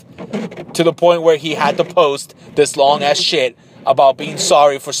wife to the point where he had to post this long ass shit about being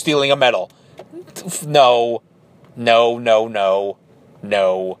sorry for stealing a medal. No.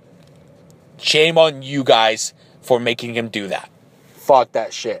 Shame on you guys for making him do that. Fuck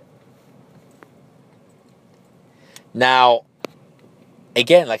that shit. Now,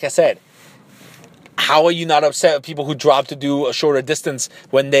 again, like I said, how are you not upset with people who drop to do a shorter distance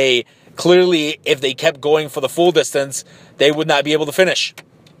when they clearly, if they kept going for the full distance, they would not be able to finish?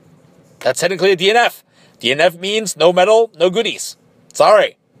 That's technically a DNF. DNF means no medal, no goodies.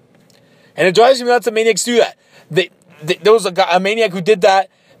 Sorry. And it drives me nuts that maniacs do that. There was a maniac who did that,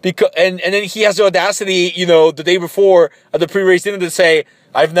 because, and then he has the audacity, the day before at the pre-race dinner to say,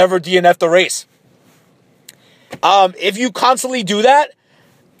 I've never DNF'd a race. If you constantly do that,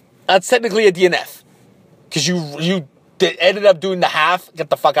 that's technically a DNF. Because you ended up doing the half,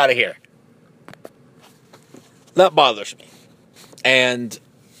 get the fuck out of here. That bothers me. And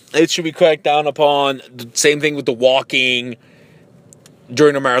it should be cracked down upon. The same thing with the walking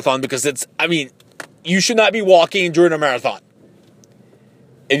during a marathon, because you should not be walking during a marathon.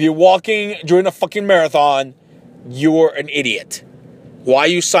 If you're walking during a fucking marathon, you're an idiot. Why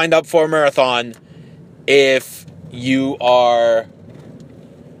you signed up for a marathon if you are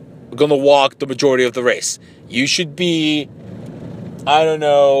going to walk the majority of the race? You should be,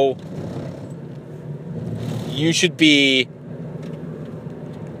 you should be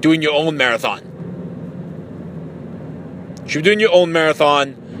doing your own marathon. You should be doing your own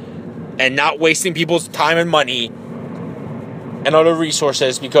marathon and not wasting people's time and money and other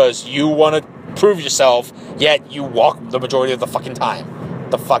resources because you want to prove yourself, yet you walk the majority of the fucking time.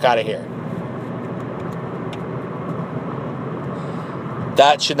 Get the fuck out of here.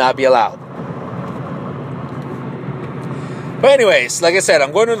 That should not be allowed. But anyways, like I said,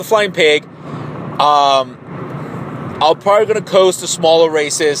 I'm going to the Flying Pig. I'll probably going to coast the smaller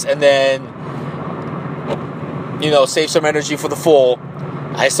races and then, save some energy for the full.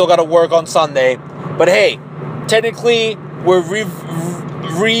 I still got to work on Sunday. But hey, technically, we're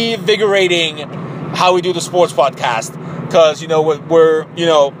revigorating how we do the sports podcast. Because, we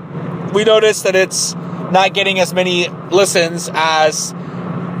noticed that it's not getting as many listens as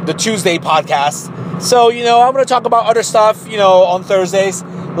the Tuesday podcast. So, I'm going to talk about other stuff, on Thursdays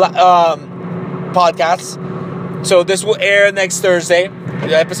podcasts. So this will air next Thursday,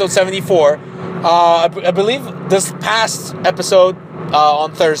 episode 74. I believe this past episode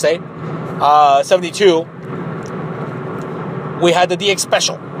on Thursday, 72, we had the DX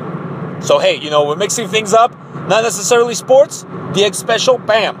special. So, hey, we're mixing things up. Not necessarily sports. DX special,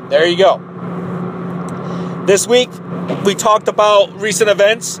 bam, there you go. This week, we talked about recent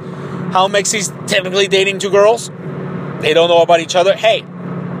events. How Mexi's technically dating 2 girls. They don't know about each other. Hey,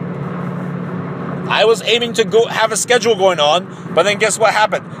 I was aiming to go have a schedule going on, but then guess what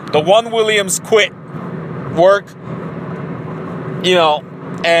happened? The one Williams quit work,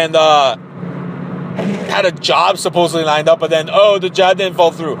 and had a job supposedly lined up, but then, the job didn't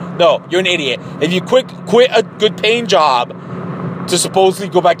fall through. No, you're an idiot. If you quit a good paying job to supposedly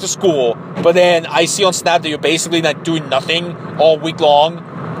go back to school, but then I see on Snap that you're basically not doing nothing all week long,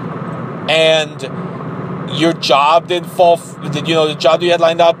 and your job didn't the job you had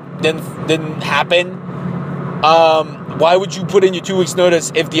lined up didn't happen. Why would you put in your 2 weeks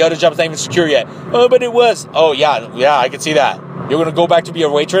notice if the other job's not even secure yet? Oh, but it was. Oh, yeah, I can see that. You're going to go back to be a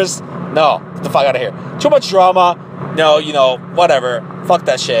waitress? No, get the fuck out of here. Too much drama. No, whatever. Fuck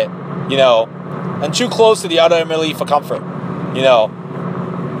that shit. And too close to the other Emily for comfort. No.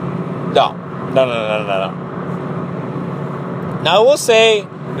 Now, I will say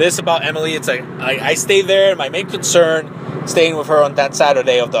this about Emily. It's like, I stayed there, and my main concern staying with her on that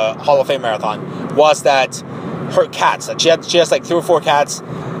Saturday of the Hall of Fame Marathon was that her cats, she has like 3 or 4 cats,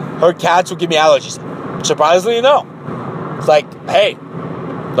 her cats would give me allergies. Surprisingly, no. It's like, hey,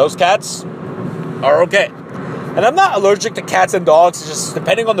 those cats are okay. And I'm not allergic to cats and dogs. It's just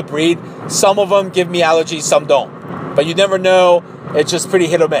depending on the breed. Some of them give me allergies, some don't. But you never know. It's just pretty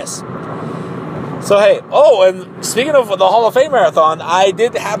hit or miss. So, hey. Oh, and speaking of the Hall of Fame Marathon, I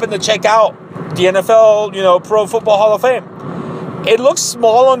did happen to check out the NFL, Pro Football Hall of Fame. It looks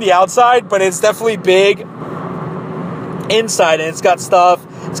small on the outside, but it's definitely big inside. And it's got stuff.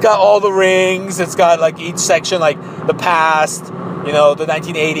 It's got all the rings. It's got, like, each section, like, the past, the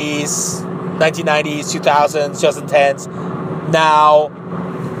 1980s, 1990s, 2000s, 2010s. Now,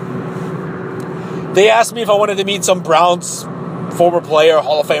 they asked me if I wanted to meet some Browns former player,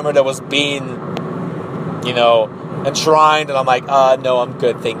 Hall of Famer that was being, enshrined. And I'm like, no, I'm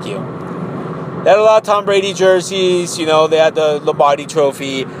good, thank you. They had a lot of Tom Brady jerseys. They had the Lombardi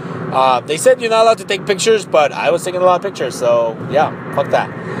trophy. They said you're not allowed to take pictures, but I was taking a lot of pictures. So, yeah, fuck that.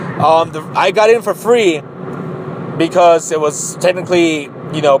 I got in for free because it was technically,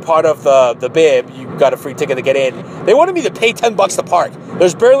 part of the bib. You got a free ticket to get in. They wanted me to pay $10 to park.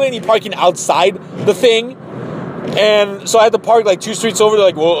 There's barely any parking outside the thing. And so I had to park like 2 streets over. They're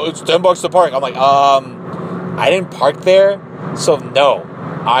like, well, it's $10 to park. I'm like, I didn't park there. So no,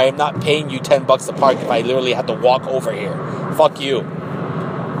 I'm not paying you $10 to park if I literally have to walk over here. Fuck you.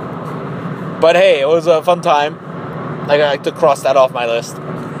 But hey, it was a fun time. I got to cross that off my list.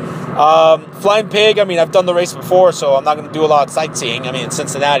 Flying Pig, I've done the race before, so I'm not going to do a lot of sightseeing. In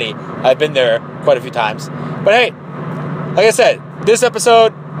Cincinnati, I've been there quite a few times. But hey, like I said, this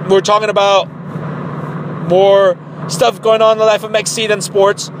episode, we're talking about more stuff going on in the life of Mexi than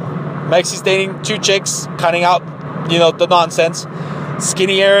sports. Mexi's dating 2 chicks, cutting out, the nonsense.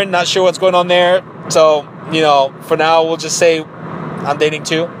 Skinny Aaron, not sure what's going on there. So, for now, we'll just say I'm dating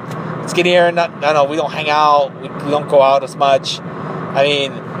 2. Skinny Aaron, we don't hang out. We don't go out as much.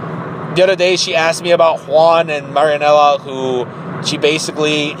 The other day she asked me about Juan and Marianella, who she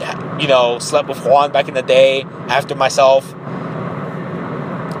basically, slept with Juan back in the day after myself.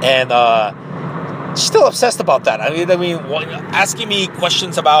 And she's still obsessed about that. Asking me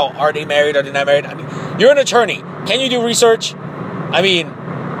questions about are they married, are they not married? You're an attorney. Can you do research?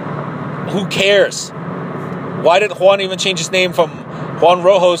 Who cares? Why did Juan even change his name from Juan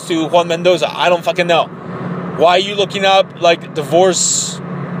Rojos to Juan Mendoza? I don't fucking know. Why are you looking up, divorce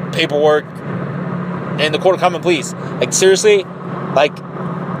paperwork in the court of common pleas? Seriously?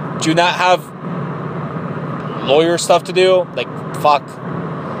 Do you not have lawyer stuff to do? Fuck.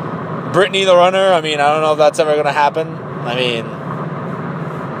 Brittany the runner, I don't know if that's ever going to happen.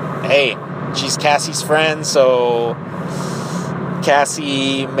 Hey, she's Cassie's friend, so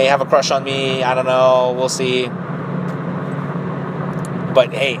Cassie may have a crush on me. I don't know. We'll see.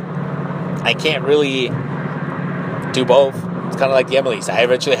 But hey, I can't really do both. It's kind of like the Emilys. I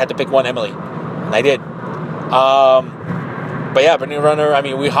eventually had to pick one Emily, and I did. But yeah, Brittany Runner,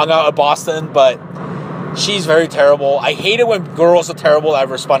 we hung out at Boston, but she's very terrible. I hate it when girls are terrible at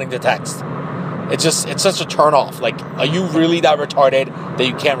responding to text. It's such a turn off. Are you really that retarded that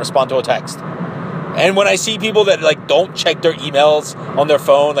you can't respond to a text? And when I see people that don't check their emails on their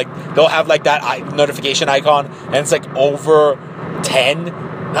phone, they'll have that notification icon, and it's over 10.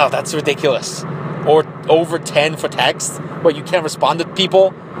 No, that's ridiculous. Or over 10 for text, but you can't respond to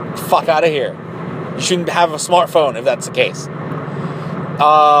people. Fuck out of here. You shouldn't have a smartphone if that's the case.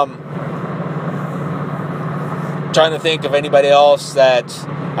 Trying to think of anybody else that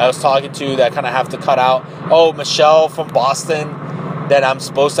I was talking to that kind of have to cut out. Oh, Michelle from Boston, that I'm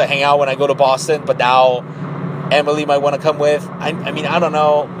supposed to hang out when I go to Boston, but now Emily might want to come with. I don't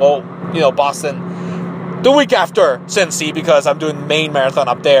know. Well, Boston the week after Cincy, because I'm doing Maine Marathon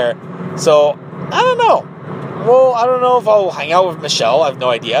up there. So, I don't know. Well, I don't know if I'll hang out with Michelle. I have no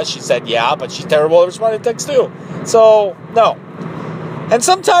idea. She said yeah, but she's terrible at responding to text too. So, no. And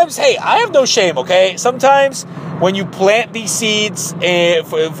sometimes, hey, I have no shame, okay? Sometimes when you plant these seeds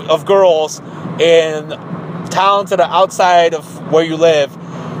of girls in towns that are outside of where you live,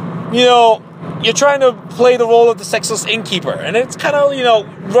 you're trying to play the role of the sexless innkeeper. And it's kind of,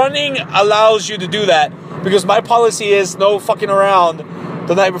 running allows you to do that because my policy is no fucking around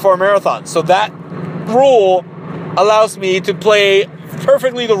the night before a marathon. So that rule allows me to play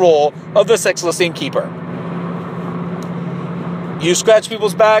perfectly the role of the sexless innkeeper. You scratch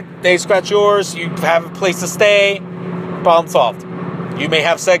people's back, they scratch yours, you have a place to stay, problem solved. You may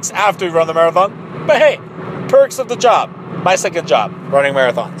have sex after you run the marathon, but hey, perks of the job. My second job, running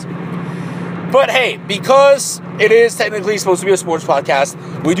marathons. But hey, because it is technically supposed to be a sports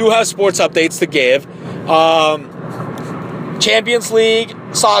podcast, we do have sports updates to give. Champions League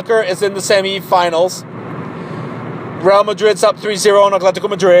soccer is in the semi-finals. Real Madrid's up 3-0 on Atletico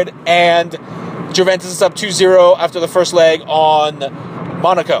Madrid, and Juventus is up 2-0 after the first leg on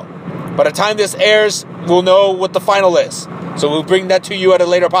Monaco. By the time this airs, we'll know what the final is. So we'll bring that to you at a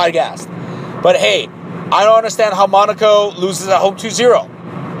later podcast. But hey, I don't understand how Monaco loses at home 2-0.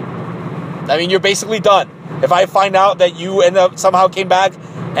 I mean, you're basically done. If I find out that you somehow came back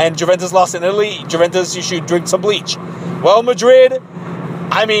and Juventus lost in Italy, Juventus, you should drink some bleach. Well, Madrid,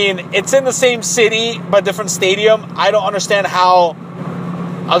 I mean, it's in the same city but different stadium. I don't understand how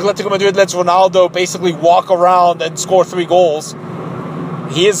Atletico Madrid lets Ronaldo basically walk around and score 3 goals.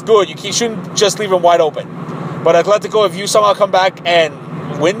 He is good. You shouldn't just leave him wide open. But Atletico, if you somehow come back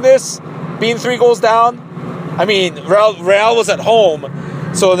and win this, being 3 goals down, I mean, Real was at home,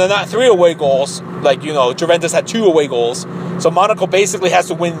 so they're not 3 away goals. Like, Juventus had 2 away goals. So Monaco basically has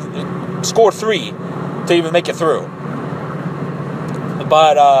to score 3 to even make it through.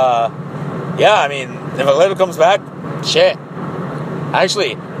 But, yeah, I mean, if Atletico comes back, shit.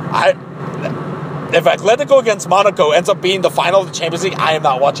 Actually, if Atletico against Monaco ends up being the final of the Champions League, I am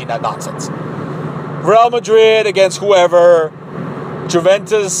not watching that nonsense. Real Madrid against whoever,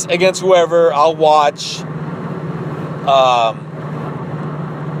 Juventus against whoever, I'll watch.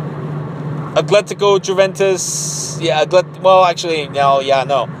 Atletico, Juventus, no.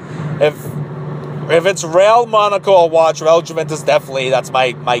 If it's Real Monaco, I'll watch. Real Juventus, definitely. That's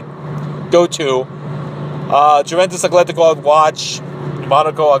my go-to. Juventus, Atletico, I'd watch.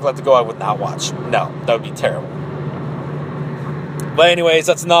 Monaco, Atletico, I would not watch. No, that would be terrible. But anyways,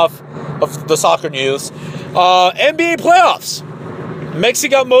 that's enough of the soccer news. NBA playoffs. Mexi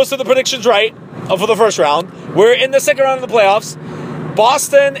got most of the predictions right for the first round. We're in the second round of the playoffs.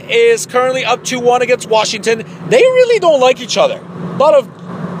 Boston is currently up 2-1 against Washington. They really don't like each other. A lot of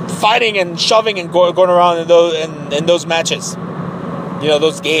fighting and shoving and going around in those matches.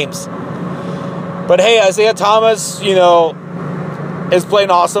 Those games. But hey, Isaiah Thomas, is playing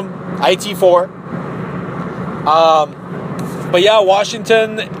awesome. IT4. But yeah,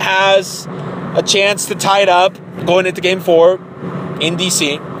 Washington has a chance to tie it up going into Game 4 in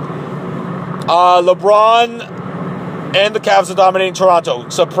DC. LeBron and the Cavs are dominating Toronto.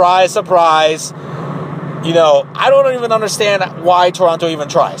 Surprise, surprise. I don't even understand why Toronto even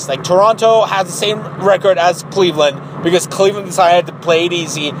tries. Like, Toronto has the same record as Cleveland because Cleveland decided to play it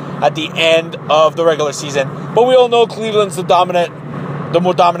easy at the end of the regular season. But we all know Cleveland's the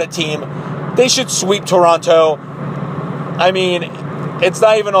more dominant team. They should sweep Toronto. I mean, it's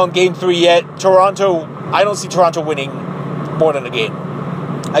not even on Game 3 yet. I don't see Toronto winning more than a game.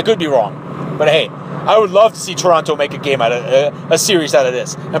 I could be wrong. But hey, I would love to see Toronto make a game out of a series out of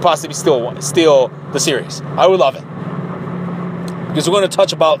this and possibly steal the series. I would love it. Because we're going to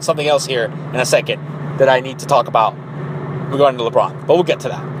touch about something else here in a second that I need to talk about regarding to LeBron. But we'll get to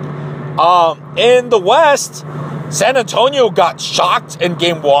that. In the West, San Antonio got shocked in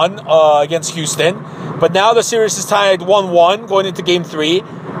Game 1 against Houston. But now the series is tied 1-1 going into Game 3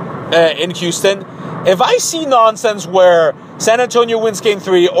 in Houston. If I see nonsense where San Antonio wins Game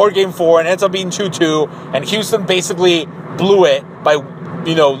 3 or Game 4 and ends up being 2-2, and Houston basically blew it by,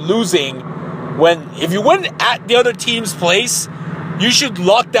 losing, if you win at the other team's place, you should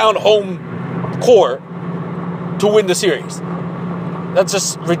lock down home court to win the series. That's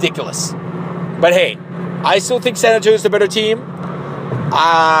just ridiculous. But hey, I still think San Antonio is the better team.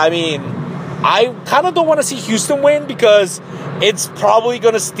 I mean, I kind of don't want to see Houston win because it's probably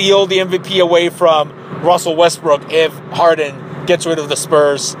going to steal the MVP away from Russell Westbrook if Harden gets rid of the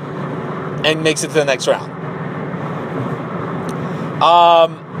Spurs and makes it to the next round.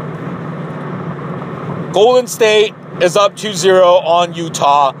 Golden State is up 2-0 on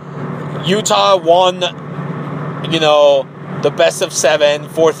Utah. Utah won, the best of 7,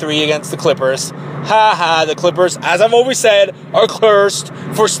 4-3 against the Clippers. The Clippers, as I've always said, are cursed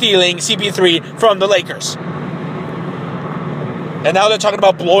for stealing CP3 from the Lakers. And now they're talking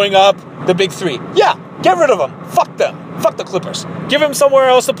about blowing up the big 3. Yeah, get rid of them. Fuck them. Fuck the Clippers. Give him somewhere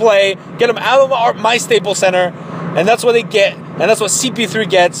else to play. Get him out of my Staples Center. And that's what they get. And that's what CP3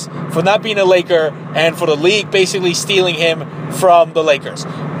 gets for not being a Laker and for the league basically stealing him from the Lakers.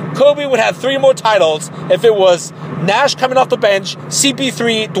 Kobe would have 3 more titles if it was Nash coming off the bench,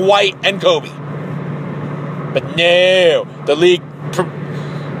 CP3, Dwight, and Kobe. But no, the league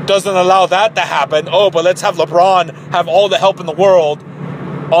doesn't allow that to happen. Oh, but let's have LeBron have all the help in the world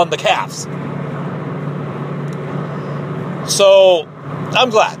on the Cavs. So I'm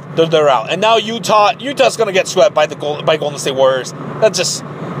glad they're out. And now Utah's going to get swept by Golden State Warriors. That's just,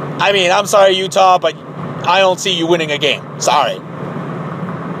 I mean, I'm sorry, Utah, but I don't see you winning a game. Sorry.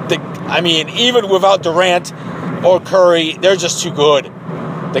 I mean, even without Durant or Curry, they're just too good.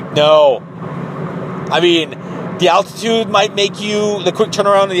 No. I mean, the altitude might make you, the quick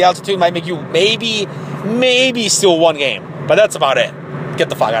turnaround of the altitude might make you maybe still one game. But that's about it. Get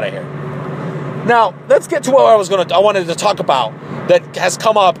the fuck out of here. Now, let's get to what I wanted to talk about that has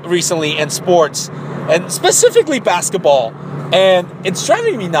come up recently in sports, and specifically basketball, and it's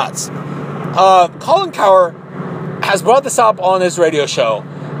driving me nuts. Colin Cowherd has brought this up on his radio show,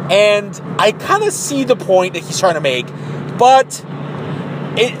 and I kind of see the point that he's trying to make, but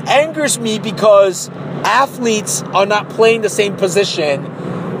it angers me because athletes are not playing the same position,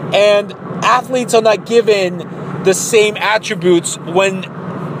 and athletes are not given the same attributes when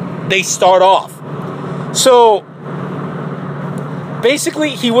they start off. So basically,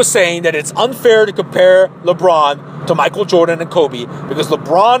 he was saying that it's unfair to compare LeBron to Michael Jordan and Kobe because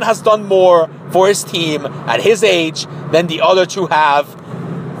LeBron has done more for his team at his age than the other two have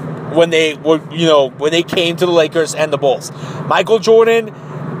when they came to the Lakers and the Bulls. Michael Jordan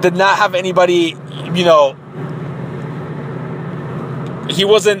did not have anybody, he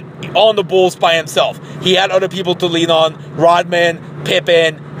wasn't on the Bulls by himself. He had other people to lean on, Rodman,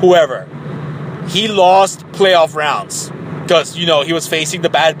 Pippen, whoever. He lost playoff rounds because, he was facing the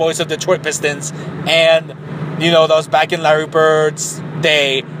bad boys of Detroit Pistons, and, that was back in Larry Bird's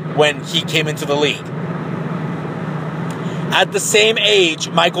day when he came into the league. At the same age,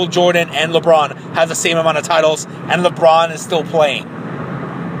 Michael Jordan and LeBron have the same amount of titles, and LeBron is still playing.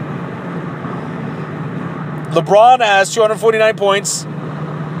 LeBron has 249 points.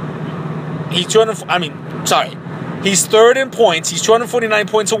 He's third in points. He's 249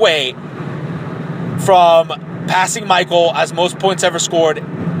 points away from passing Michael as most points ever scored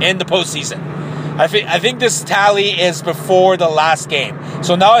in the postseason. I think this tally is before the last game.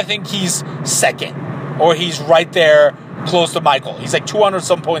 So now I think he's second, or he's right there close to Michael. He's like 200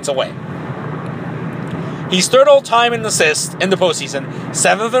 some points away. He's third all time in assists in the postseason,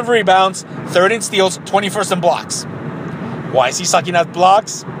 7th in rebounds, 3rd in steals, 21st in blocks. Why is he sucking at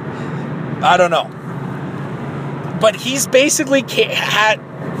blocks? I don't know. But he's basically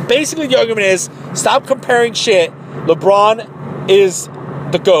the argument is, stop comparing shit. LeBron is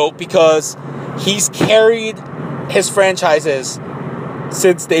the GOAT because he's carried his franchises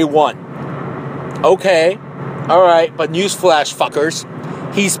since day one. Okay, alright, but newsflash, fuckers.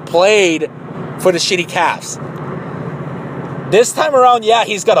 He's played for the shitty Cavs. This time around, yeah,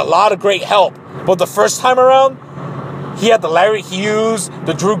 he's got a lot of great help. But the first time around, he had the Larry Hughes,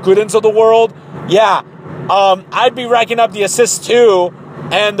 the Drew Goodens of the world. Yeah, I'd be racking up the assists too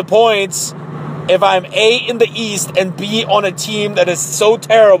and the points if I'm A, in the East, and B, on a team that is so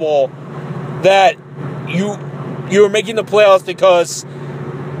terrible that you're making the playoffs because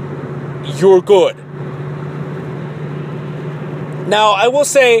you're good. Now, I will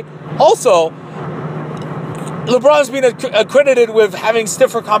say also, LeBron's been accredited with having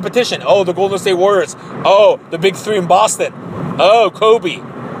stiffer competition. Oh, the Golden State Warriors. Oh, the Big Three in Boston. Oh, Kobe.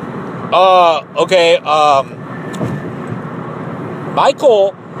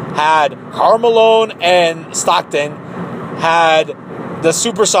 Michael had Karl Malone and Stockton, had the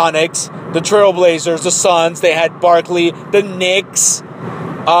Supersonics, the Trailblazers, the Suns. They had Barkley, the Knicks.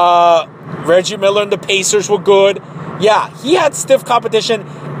 Reggie Miller and the Pacers were good. Yeah, he had stiff competition,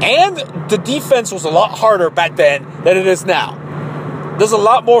 and the defense was a lot harder back then than it is now. There's a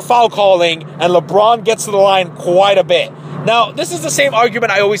lot more foul calling, and LeBron gets to the line quite a bit. Now, this is the same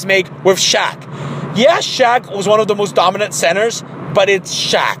argument I always make with Shaq. Yeah, Shaq was one of the most dominant centers, but it's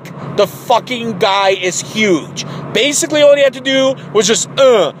Shaq. The fucking guy is huge. Basically, all he had to do was just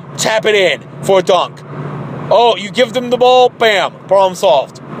tap it in for a dunk. Oh, you give them the ball, bam, problem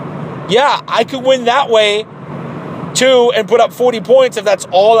solved. Yeah, I could win that way too and put up 40 points if that's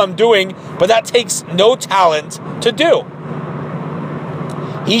all I'm doing, but that takes no talent to do.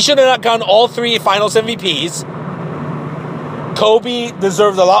 He should have not gotten all 3 finals MVPs. Kobe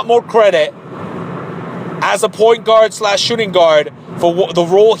deserves a lot more credit as a point guard / shooting guard for the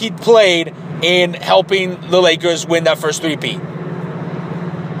role he played in helping the Lakers win that first 3-peat.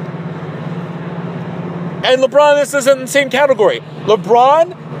 And LeBron is in the same category.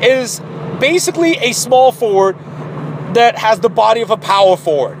 LeBron is basically a small forward that has the body of a power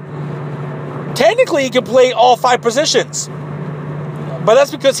forward. Technically, he can play all 5 positions. But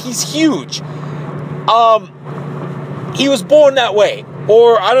that's because he's huge. He was born that way.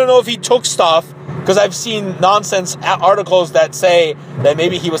 Or I don't know if he took stuff, because I've seen nonsense articles that say that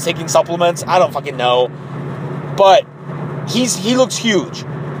maybe he was taking supplements. I don't fucking know. But he looks huge.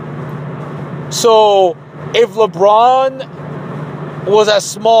 So if LeBron was as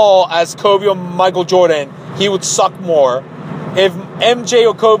small as Kobe or Michael Jordan, he would suck more. If MJ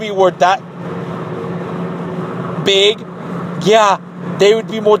or Kobe were that big, yeah, they would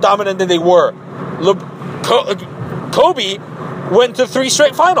be more dominant than they were. Kobe went to 3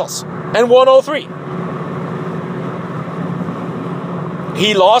 straight finals and won all 3.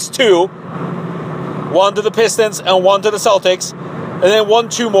 He lost 2, one to the Pistons and one to the Celtics, and then won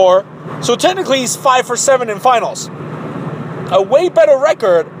 2 more. So technically he's 5 for 7 in finals. A way better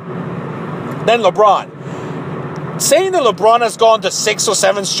record than LeBron. Saying that LeBron has gone to 6 or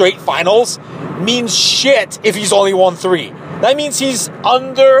 7 straight finals means shit if he's only won 3. That means he's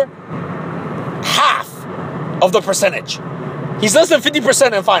under half of the percentage. He's less than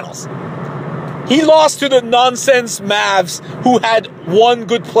 50% in finals. He lost to the nonsense Mavs who had one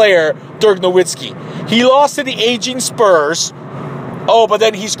good player, Dirk Nowitzki. He lost to the aging Spurs. Oh, but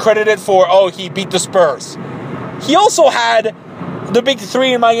then he's credited for, he beat the Spurs. He also had the big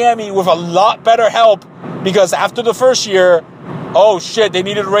 3 in Miami with a lot better help, because after the first year, they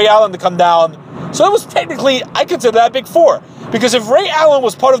needed Ray Allen to come down. So it was technically, I consider that big 4. Because if Ray Allen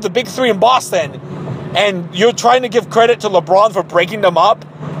was part of the big 3 in Boston, and you're trying to give credit to LeBron for breaking them up,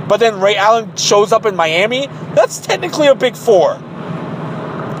 but then Ray Allen shows up in Miami, that's technically a big 4.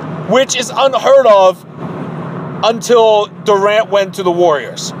 Which is unheard of until Durant went to the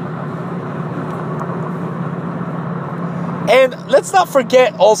Warriors. And let's not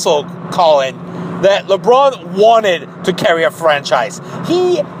forget also, Colin, that LeBron wanted to carry a franchise.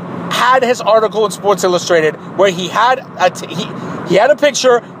 He had his article in Sports Illustrated where he had he had a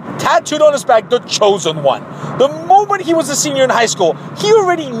picture tattooed on his back, the chosen one. The moment he was a senior in high school, he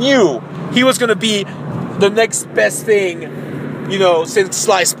already knew he was going to be the next best thing, since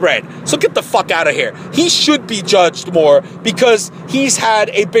sliced bread. So get the fuck out of here. He should be judged more because he's had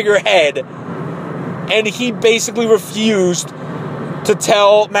a bigger head, and he basically refused to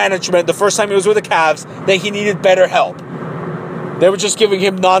tell management the first time he was with the Cavs that he needed better help. They were just giving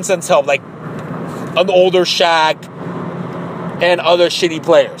him nonsense help, like an older Shaq and other shitty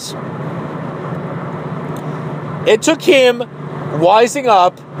players. It took him wising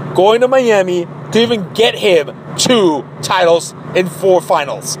up, going to Miami, to even get him 2 titles in 4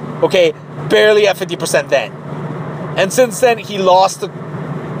 finals. Okay? Barely at 50% then. And since then, he lost the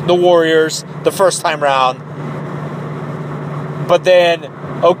Warriors the first time round. But then,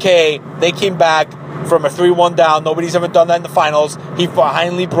 they came back from a 3-1 down. Nobody's ever done that in the finals. He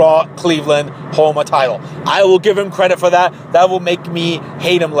finally brought Cleveland home a title. I will give him credit for that. That will make me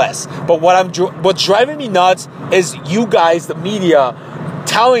hate him less. But what's driving me nuts is you guys, the media,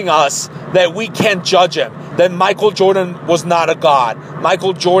 telling us that we can't judge him. That Michael Jordan was not a god.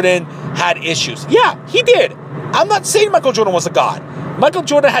 Michael Jordan had issues. Yeah, he did. I'm not saying Michael Jordan was a god. Michael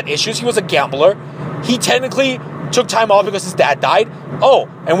Jordan had issues. He was a gambler. He technically took time off because his dad died.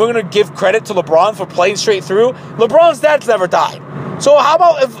 And we're going to give credit to LeBron for playing straight through. LeBron's dad's never died. So how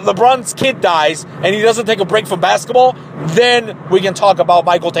about if LeBron's kid dies and he doesn't take a break from basketball, then we can talk about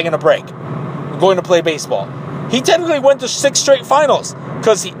Michael taking a break, going to play baseball. He technically went to 6 straight finals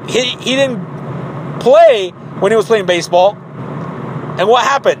because he didn't play when he was playing baseball. And what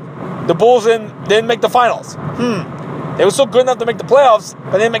happened? The Bulls didn't make the finals. They were so good enough to make the playoffs,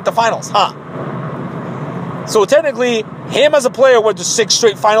 but they didn't make the finals. So technically, him as a player went to 6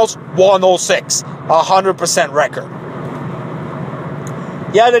 straight finals, won all 6. 100% record.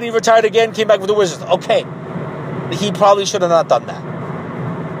 Yeah, then he retired again, came back with the Wizards. Okay. He probably should have not done that.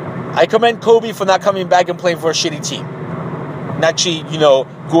 I commend Kobe for not coming back and playing for a shitty team. And actually,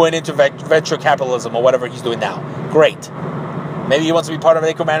 going into venture capitalism or whatever he's doing now. Great. Maybe he wants to be part of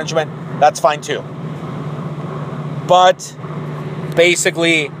Laker management. That's fine too. But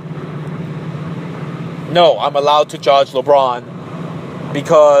basically, no, I'm allowed to judge LeBron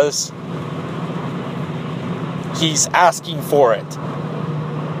because he's asking for it.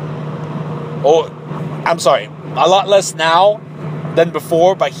 I'm sorry, a lot less now than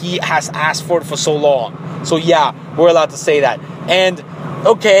before, but he has asked for it for so long. So yeah, we're allowed to say that. And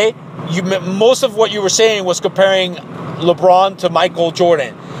most of what you were saying was comparing LeBron to Michael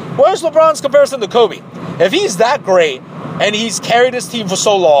Jordan. Where's LeBron's comparison to Kobe? If he's that great and he's carried his team for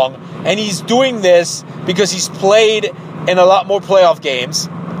so long and he's doing this because he's played in a lot more playoff games,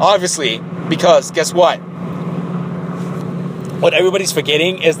 obviously, because guess what? what everybody's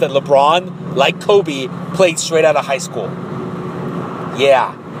forgetting is that LeBron, like Kobe, played straight out of high school.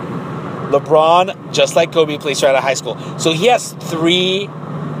 Yeah. LeBron, just like Kobe, played straight out of high school. So he has 2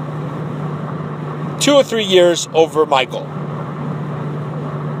 or 3 years over Michael.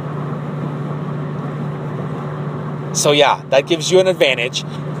 So yeah, that gives you an advantage.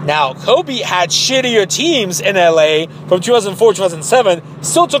 Now, Kobe had shittier teams in LA from 2004, 2007,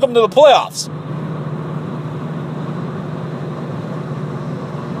 still took them to the playoffs.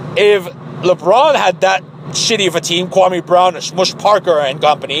 If LeBron had that shitty of a team, Kwame Brown, Smush Parker and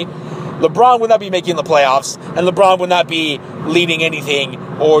company, LeBron would not be making the playoffs, and LeBron would not be leading anything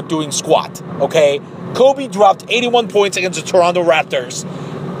or doing squat, okay? Kobe dropped 81 points against the Toronto Raptors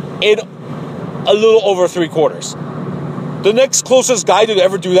in a little over 3 quarters. The next closest guy to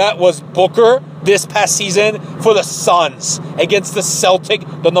ever do that was Booker this past season for the Suns against the Celtic,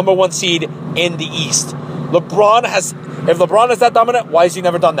 the number 1 seed in the East. If LeBron is that dominant, why has he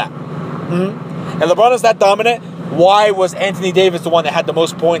never done that? And LeBron is that dominant, why was Anthony Davis the one that had the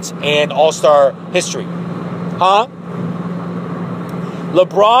most points in All-Star history?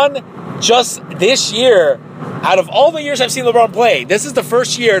 LeBron, just this year, out of all the years I've seen LeBron play, this is the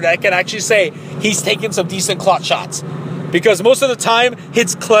first year that I can actually say he's taken some decent clutch shots. Because most of the time,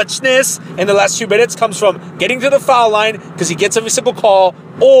 his clutchness in the last 2 minutes comes from getting to the foul line because he gets every single call,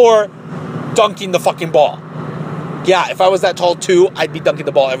 or dunking the fucking ball. Yeah, if I was that tall too, I'd be dunking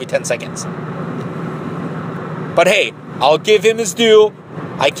the ball every 10 seconds. But hey, I'll give him his due.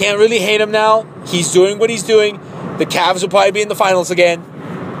 I can't really hate him now. He's doing what he's doing. The Cavs will probably be in the finals again.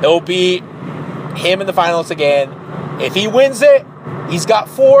 It'll be him in the finals again. If he wins it, he's got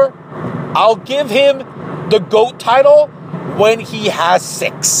 4. I'll give him the GOAT title when he has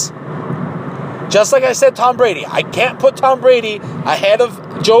 6. Just like I said, Tom Brady. I can't put Tom Brady ahead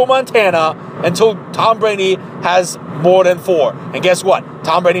of Joe Montana until Tom Brady has more than 4. And guess what?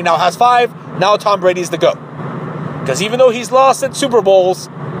 Tom Brady now has 5. Now Tom Brady's the GOAT. Because even though he's lost at Super Bowls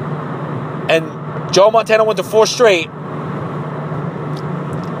and Joe Montana went to 4 straight,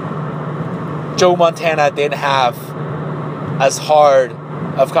 Joe Montana didn't have as hard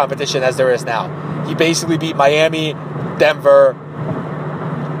of competition as there is now. He basically beat Miami, Denver,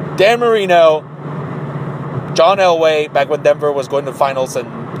 Dan Marino, John Elway, back when Denver was going to finals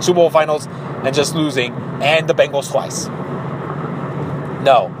and Super Bowl finals and just losing, and the Bengals twice.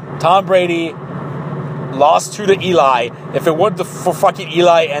 No. Tom Brady lost 2 to Eli. If it weren't for fucking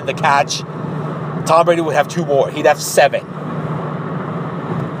Eli and the catch, Tom Brady would have 2 more. He'd have 7.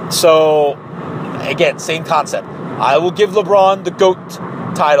 So, again, same concept. I will give LeBron the GOAT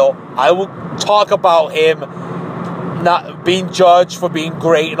title. I will talk about him not being judged for being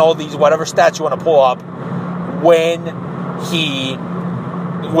great and all these whatever stats you want to pull up when he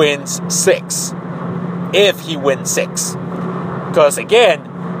wins 6. If he wins 6. Because, again,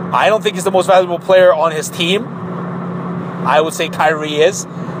 I don't think he's the most valuable player on his team. I would say Kyrie is.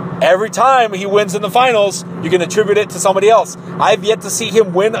 Every time he wins in the finals, you can attribute it to somebody else. I've yet to see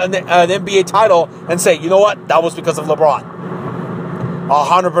him win an NBA title and say, you know what, that was because of LeBron.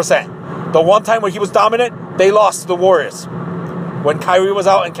 100%. The one time where he was dominant, they lost to the Warriors. When Kyrie was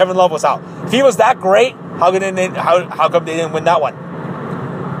out and Kevin Love was out. If he was that great, how come they didn't win that one?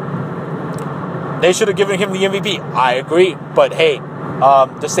 They should have given him the MVP. I agree. But hey,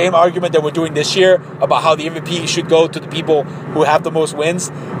 the same argument that we're doing this year about how the MVP should go to the people who have the most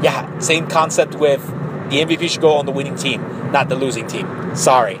wins. Yeah, same concept with the MVP should go on the winning team, not the losing team.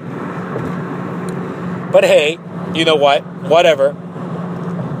 Sorry. But hey, you know what? Whatever.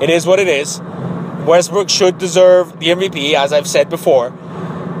 It is what it is. Westbrook should deserve the MVP, as I've said before.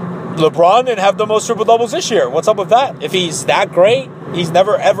 LeBron didn't have the most triple-doubles this year. What's up with that? If he's that great, he's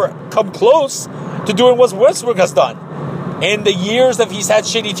never, ever come close to doing what Westbrook has done in the years that he's had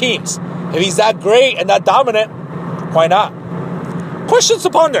shitty teams. If he's that great and that dominant, why not? Questions to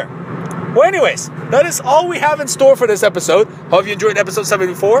ponder. Well, anyways, that is all we have in store for this episode. Hope you enjoyed episode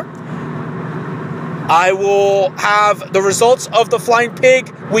 74. I will have the results of the Flying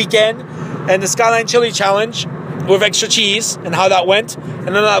Pig weekend and the Skyline Chili Challenge with extra cheese and how that went in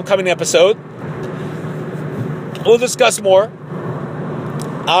an upcoming episode. We'll discuss more.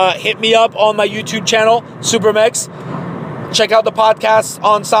 Hit me up on my YouTube channel, Supermex. Check out the podcast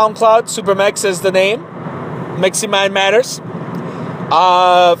on SoundCloud. Supermex is the name. Mexi Mind Matters.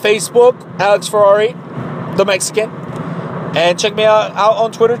 Facebook, Alex Ferrari, the Mexican. And check me out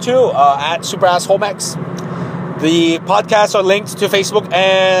on Twitter too, at SuperAssholeMex. The podcasts are linked to Facebook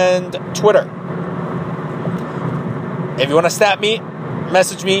and Twitter. If you want to snap me,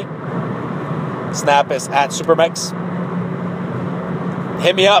 message me. Snap is at Supermex.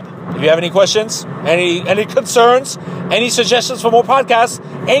 Hit me up. If you have any questions, any concerns, any suggestions for more podcasts,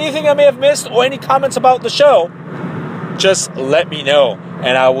 anything I may have missed, or any comments about the show, just let me know,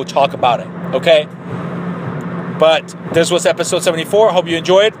 and I will talk about it, okay? But this was episode 74. Hope you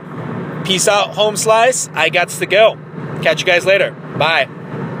enjoyed. Peace out, home slice. I gots to go. Catch you guys later. Bye.